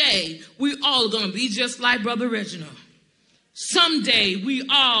one day we all are going to be just like Brother Reginald. Someday we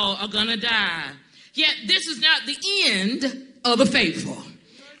all are going to die. Yet this is not the end of the faithful.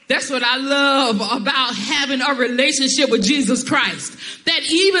 That's what I love about having a relationship with Jesus Christ. That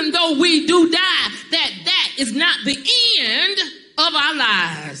even though we do die, that is not the end of our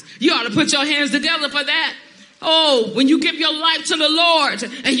lives. You ought to put your hands together for that. Oh, when you give your life to the Lord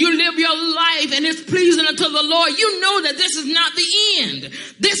and you live your life and it's pleasing unto the Lord, you know that this is not the end.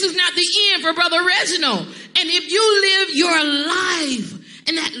 This is not the end for Brother Reginald. And if you live your life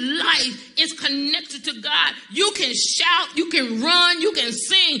and that life is connected to God, you can shout, you can run, you can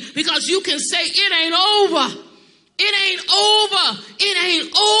sing, because you can say it ain't over. It ain't over. It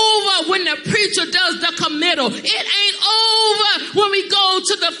ain't over when the preacher does the committal. It ain't over when we go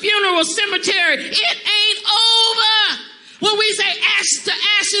to the funeral cemetery. It ain't over when we say ash to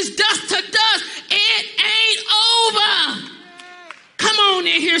ashes, dust to dust. It ain't over. Come on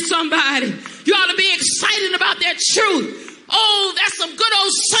in here, somebody. You ought to be excited about that truth. Oh, that's some good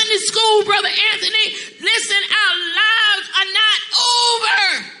old Sunday school, Brother Anthony. Listen, our lives are not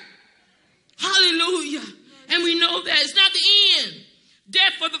over. Hallelujah. And we know that it's not the end.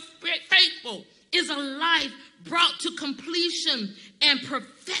 Death for the faithful is a life brought to completion and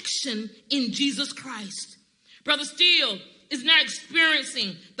perfection in Jesus Christ. Brother Steele is now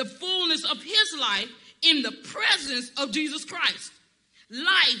experiencing the fullness of his life in the presence of Jesus Christ.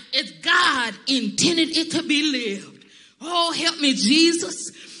 Life as God intended it to be lived. Oh, help me,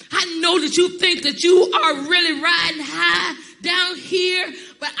 Jesus. I know that you think that you are really riding high down here,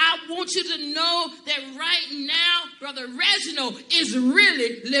 but I want you to know that right now, Brother Reginald is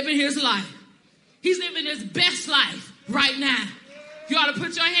really living his life. He's living his best life right now. You ought to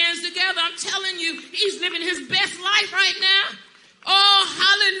put your hands together. I'm telling you, he's living his best life right now.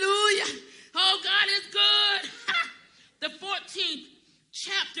 Oh, hallelujah. Oh, God is good. The 14th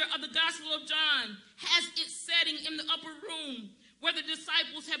chapter of the Gospel of John has its setting in the upper room where the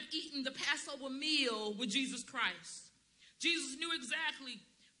disciples have eaten the Passover meal with Jesus Christ. Jesus knew exactly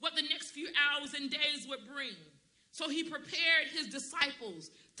what the next few hours and days would bring. So he prepared his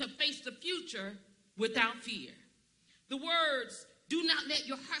disciples to face the future without fear. The words, "Do not let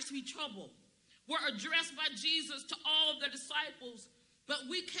your hearts be troubled," were addressed by Jesus to all of the disciples, but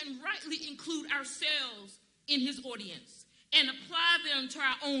we can rightly include ourselves in his audience and apply them to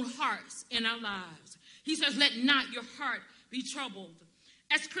our own hearts and our lives. He says, "Let not your heart be troubled."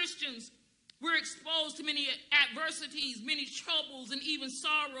 As Christians, we're exposed to many adversities, many troubles, and even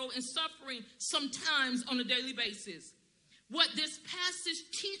sorrow and suffering sometimes on a daily basis. What this passage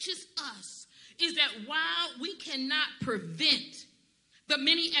teaches us is that while we cannot prevent the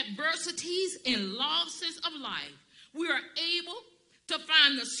many adversities and losses of life, we are able to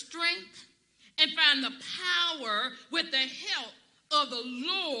find the strength and find the power with the help of the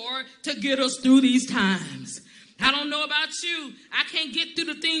Lord to get us through these times. I don't know about you. I can't get through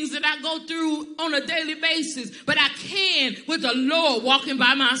the things that I go through on a daily basis, but I can with the Lord walking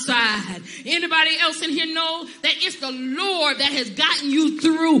by my side. Anybody else in here know that it's the Lord that has gotten you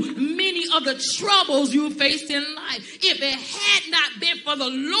through many of the troubles you faced in life? If it had not been for the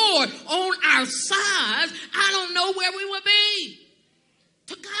Lord on our side, I don't know where we would be.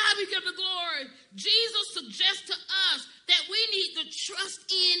 To God we give the glory. Jesus suggests to us that we need to trust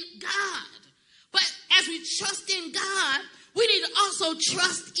in God. But as we trust in God, we need to also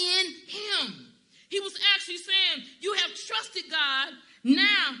trust in him. He was actually saying, you have trusted God.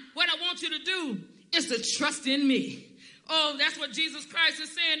 Now, what I want you to do is to trust in me. Oh, that's what Jesus Christ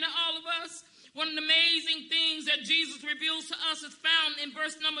is saying to all of us. One of the amazing things that Jesus reveals to us is found in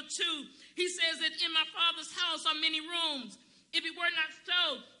verse number 2. He says that in my Father's house are many rooms. If it were not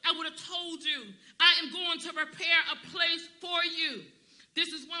so, I would have told you, I am going to prepare a place for you.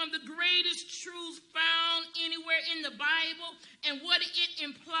 This is one of the greatest truths found anywhere in the Bible. And what it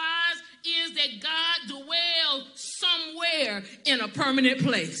implies is that God dwells somewhere in a permanent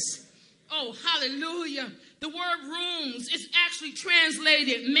place. Oh, hallelujah. The word rooms is actually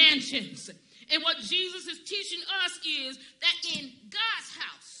translated mansions. And what Jesus is teaching us is that in God's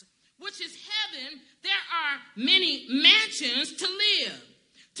house, which is heaven, there are many mansions to live.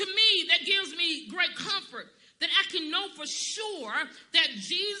 To me, that gives me great comfort that I can know for sure that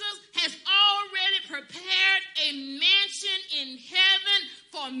Jesus has already prepared a mansion in heaven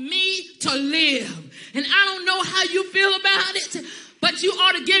for me to live. And I don't know how you feel about it, but you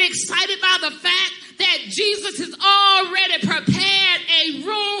ought to get excited by the fact that Jesus has already prepared a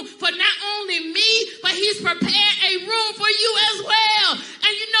room for not only me, but he's prepared a room for you as well.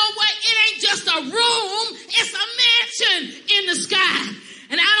 And you know what? It ain't just a room, it's a mansion in the sky.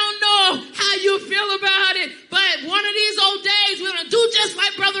 And I don't know how you feel about it, but one of these old days, we're going to do just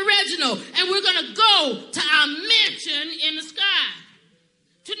like Brother Reginald, and we're going to go to our mansion in the sky.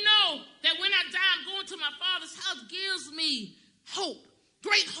 To know that when I die, I'm going to my Father's house gives me hope,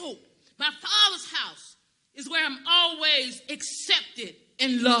 great hope. My Father's house is where I'm always accepted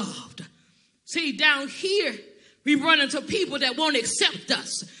and loved. See, down here, we run into people that won't accept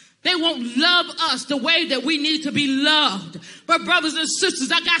us. They won't love us the way that we need to be loved. But brothers and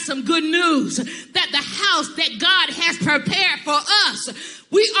sisters, I got some good news that the house that God has prepared for us,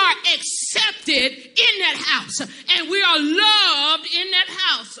 we are accepted in that house and we are loved in that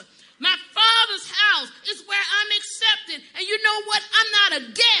house. My Father's house is where I'm accepted. And you know what? I'm not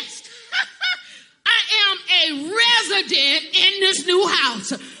a guest. I am a president in this new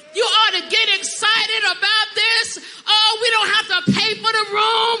house. You ought to get excited about this. Oh, we don't have to pay for the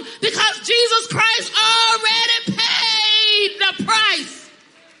room because Jesus Christ already paid the price.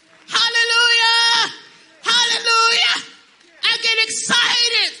 Hallelujah. Hallelujah. I get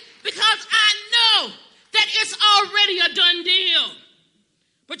excited because I know that it's already a done deal.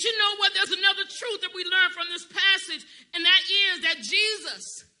 But you know what? There's another truth that we learn from this passage, and that is that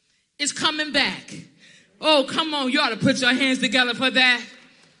Jesus is coming back. Oh, come on. You ought to put your hands together for that.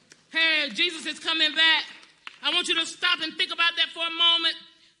 Hey, Jesus is coming back. I want you to stop and think about that for a moment.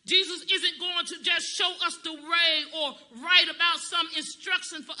 Jesus isn't going to just show us the way or write about some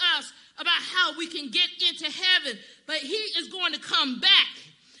instruction for us about how we can get into heaven, but he is going to come back.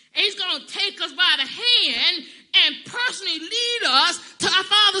 And he's going to take us by the hand and personally lead us to our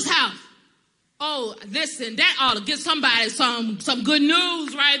Father's house. Oh, listen, that ought to give somebody some good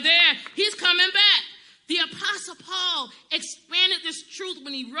news right there. He's coming back. The Apostle Paul expanded this truth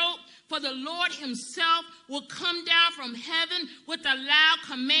when he wrote, "For the Lord himself will come down from heaven with a loud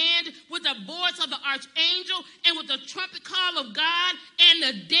command, with the voice of the archangel, and with the trumpet call of God, and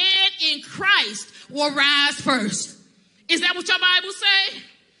the dead in Christ will rise first." Is that what your Bible say?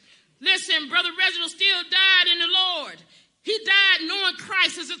 Listen, Brother Reginald still died in the Lord. He died knowing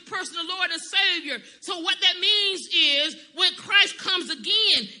Christ as his personal Lord and Savior. So what that means is when Christ comes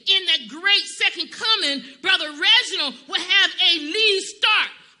again in that great second coming, Brother Reginald will have a lead start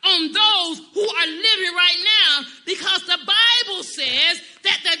on those who are living right now, because the Bible says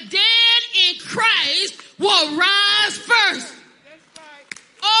that the dead in Christ will rise first.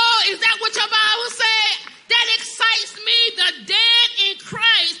 Oh, is that what your Bible says? That excites me. The dead in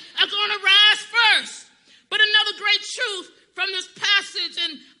Christ are going to rise first. But another great truth from this passage,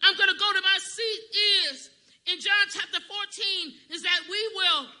 and I'm going to go to my seat, is in John chapter 14, is that we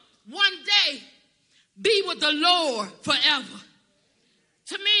will one day be with the Lord forever.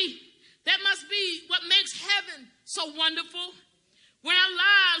 To me, that must be what makes heaven so wonderful. When our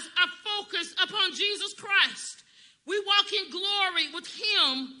lives are focused upon Jesus Christ, we walk in glory with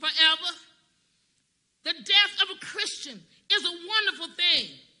him forever. The death of a Christian is a wonderful thing,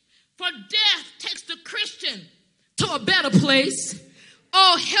 for death takes the Christian to a better place.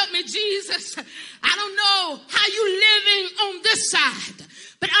 Oh, help me, Jesus. I don't know how you living on this side,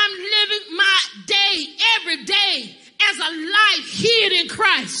 but I'm living my day every day as a life hid in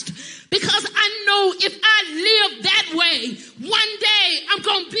Christ, because I know if I live that way, one day I'm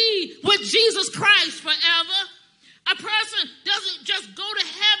going to be with Jesus Christ forever. A person doesn't just go to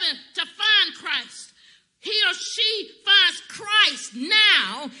heaven to find Christ. He or she finds Christ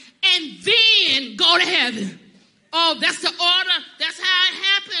now and then go to heaven. Oh, that's the order. That's how it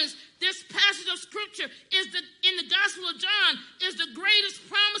happens. This passage of scripture is in the Gospel of John is the greatest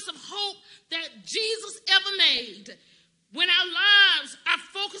promise of hope that Jesus ever made. When our lives are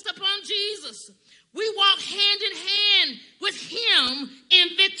focused upon Jesus, we walk hand in hand with him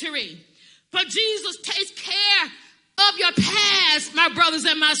in victory. For Jesus takes care of your past, my brothers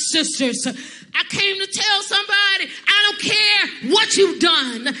and my sisters. I came to tell somebody, I don't care what you've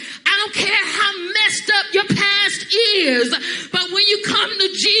done. I don't care how messed up your past is. But when you come to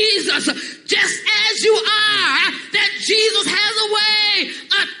Jesus, just as you are, that Jesus has a way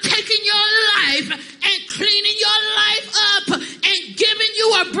of taking your life and cleaning your life up and giving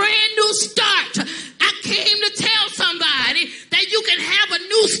you a brand new start. I came to tell somebody that you can have a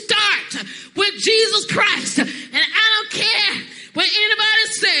new start with Jesus Christ. And I don't care what anybody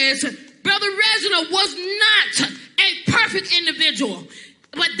says. Brother Reginald was not a perfect individual,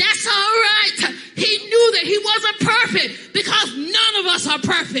 but that's all right. He knew that he wasn't perfect, because none of us are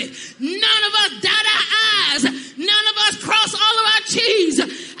perfect. None of us dot our I's. None of us cross all of our T's.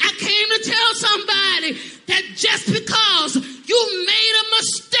 I came to tell somebody that just because you made a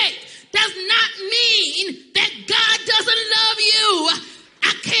mistake does not mean that God doesn't love you.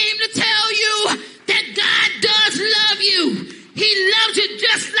 I came to tell you that God does love you. He loves you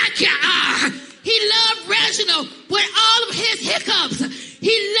just like you are. He loved Reginald with all of his hiccups.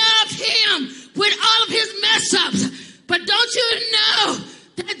 He loved him with all of his mess-ups. But don't you know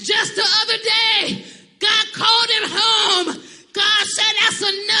that just the other day, God called him home. God said, that's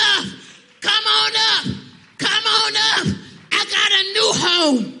enough. Come on up. Come on up. I got a new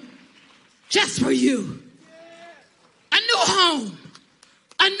home just for you. A new home.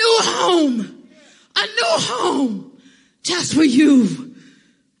 A new home. A new home. Just for you.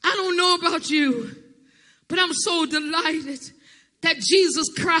 I don't know about you, but I'm so delighted that Jesus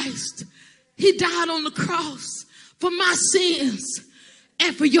Christ, he died on the cross for my sins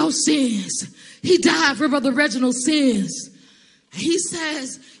and for your sins. He died for Brother Reginald's sins. He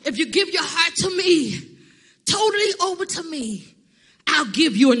says, if you give your heart to me, totally over to me, I'll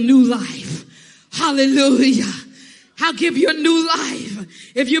give you a new life. Hallelujah. I'll give you a new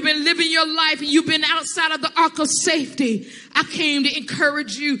life. If you've been living your life and you've been outside of the ark of safety, I came to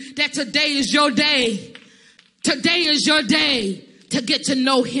encourage you that today is your day. Today is your day to get to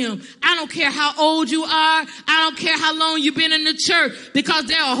know him. I don't care how old you are. I don't care how long you've been in the church, because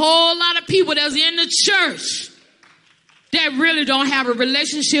there are a whole lot of people that's in the church that really don't have a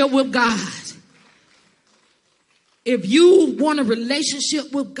relationship with God. If you want a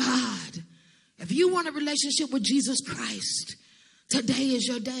relationship with God, if you want a relationship with Jesus Christ, today is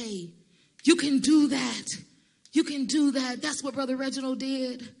your day. You can do that. You can do that. That's what Brother Reginald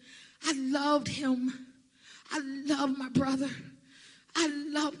did. I loved him. I loved my brother. I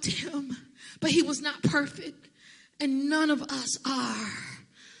loved him. But he was not perfect. And none of us are.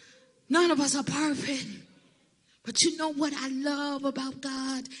 None of us are perfect. But you know what I love about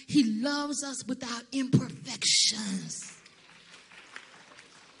God? He loves us without imperfections.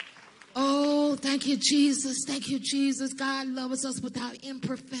 Oh, thank you, Jesus. Thank you, Jesus. God loves us without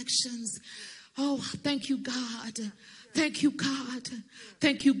imperfections. Oh, thank you, God. Thank you, God.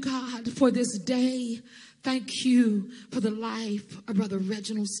 Thank you, God, for this day. Thank you for the life of Brother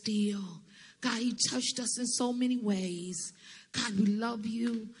Reginald Steele. God, he touched us in so many ways. God, we love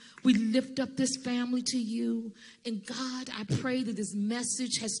you. We lift up this family to you. And God, I pray that this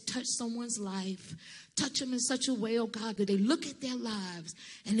message has touched someone's life. Touch them in such a way, oh God, that they look at their lives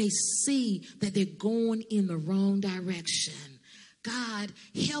and they see that they're going in the wrong direction. God,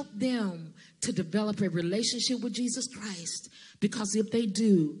 help them to develop a relationship with Jesus Christ, because if they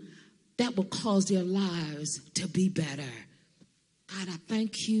do, that will cause their lives to be better. God, I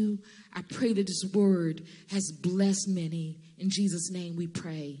thank you. I pray that this word has blessed many. In Jesus' name we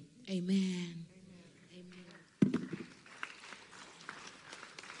pray. Amen. Amen.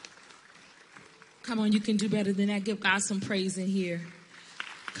 Come on, you can do better than that. Give God some praise in here.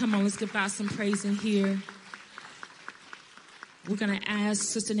 Come on, let's give God some praise in here. We're going to ask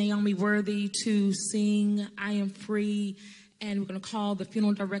Sister Naomi Worthy to sing I Am Free. And we're going to call the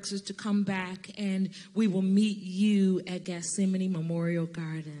funeral directors to come back, and we will meet you at Gethsemane Memorial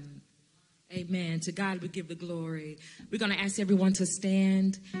Garden. Amen. To God we give the glory. We're going to ask everyone to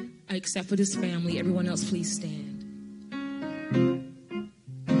stand, except for this family. Everyone else, please stand.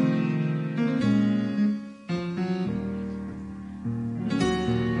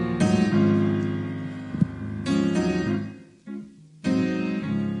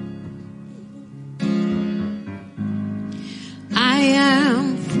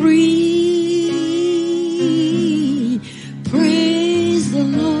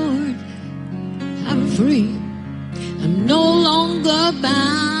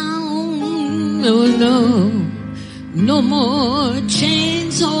 No more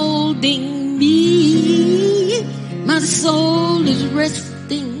chains holding me. My soul is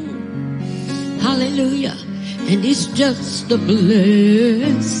resting. Hallelujah. And it's just a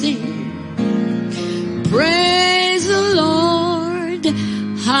blessing. Praise the Lord.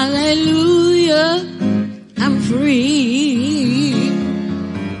 Hallelujah. I'm free.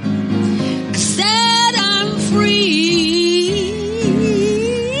 I said I'm free.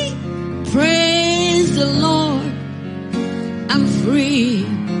 Praise the Lord. I'm free,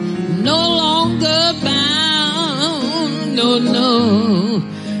 no longer bound, no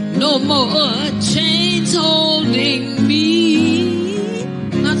more chains holding me,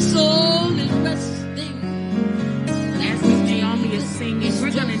 my soul is resting. As Miss Naomi is singing,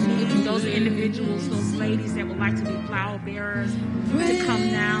 we're going to need those individuals, those ladies that would like to be flower bearers to come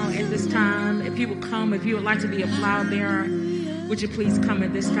now at this time. If you would come, if you would like to be a flower bearer, would you please come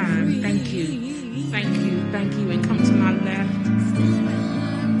at this time? Thank you. Thank you, thank you, and come to my left.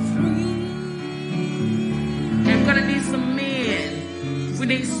 And I'm gonna need some men. We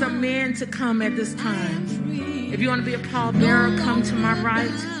need some men to come at this time. If you want to be a flower bearer, come to my right.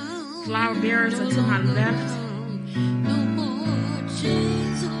 Flower bearers are to my left. No more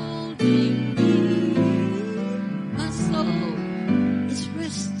chains holding me. My soul is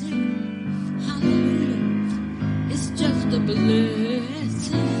resting. Hallelujah. It's just a blessing.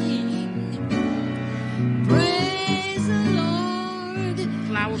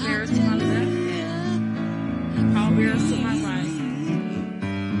 Flower bearers to my left, pall bearers to my right.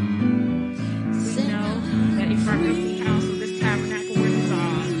 We know that if our earthly house of this tabernacle were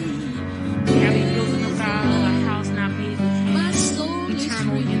dissolved, we have a building of God, a house not made with hands,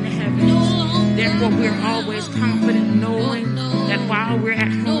 eternal in the heavens. Therefore, we are always confident knowing that while we're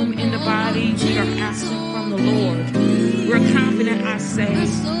at home in the body, we are absent from the Lord. We're confident, I say,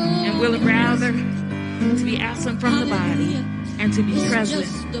 and will rather to be absent from the body and to be present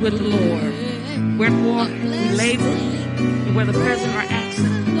with the Lord. Wherefore, we labor, and whether present or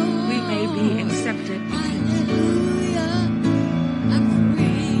absent, we may be accepted of him. I'm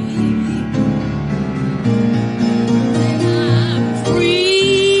free.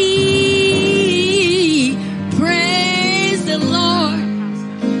 Praise the Lord.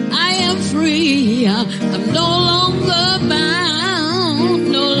 I am free. I'm no longer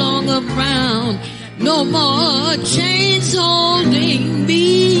bound, no longer bound. No more chains holding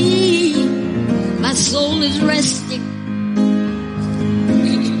me. My soul is resting.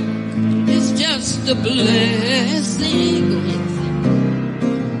 It's just a blessing.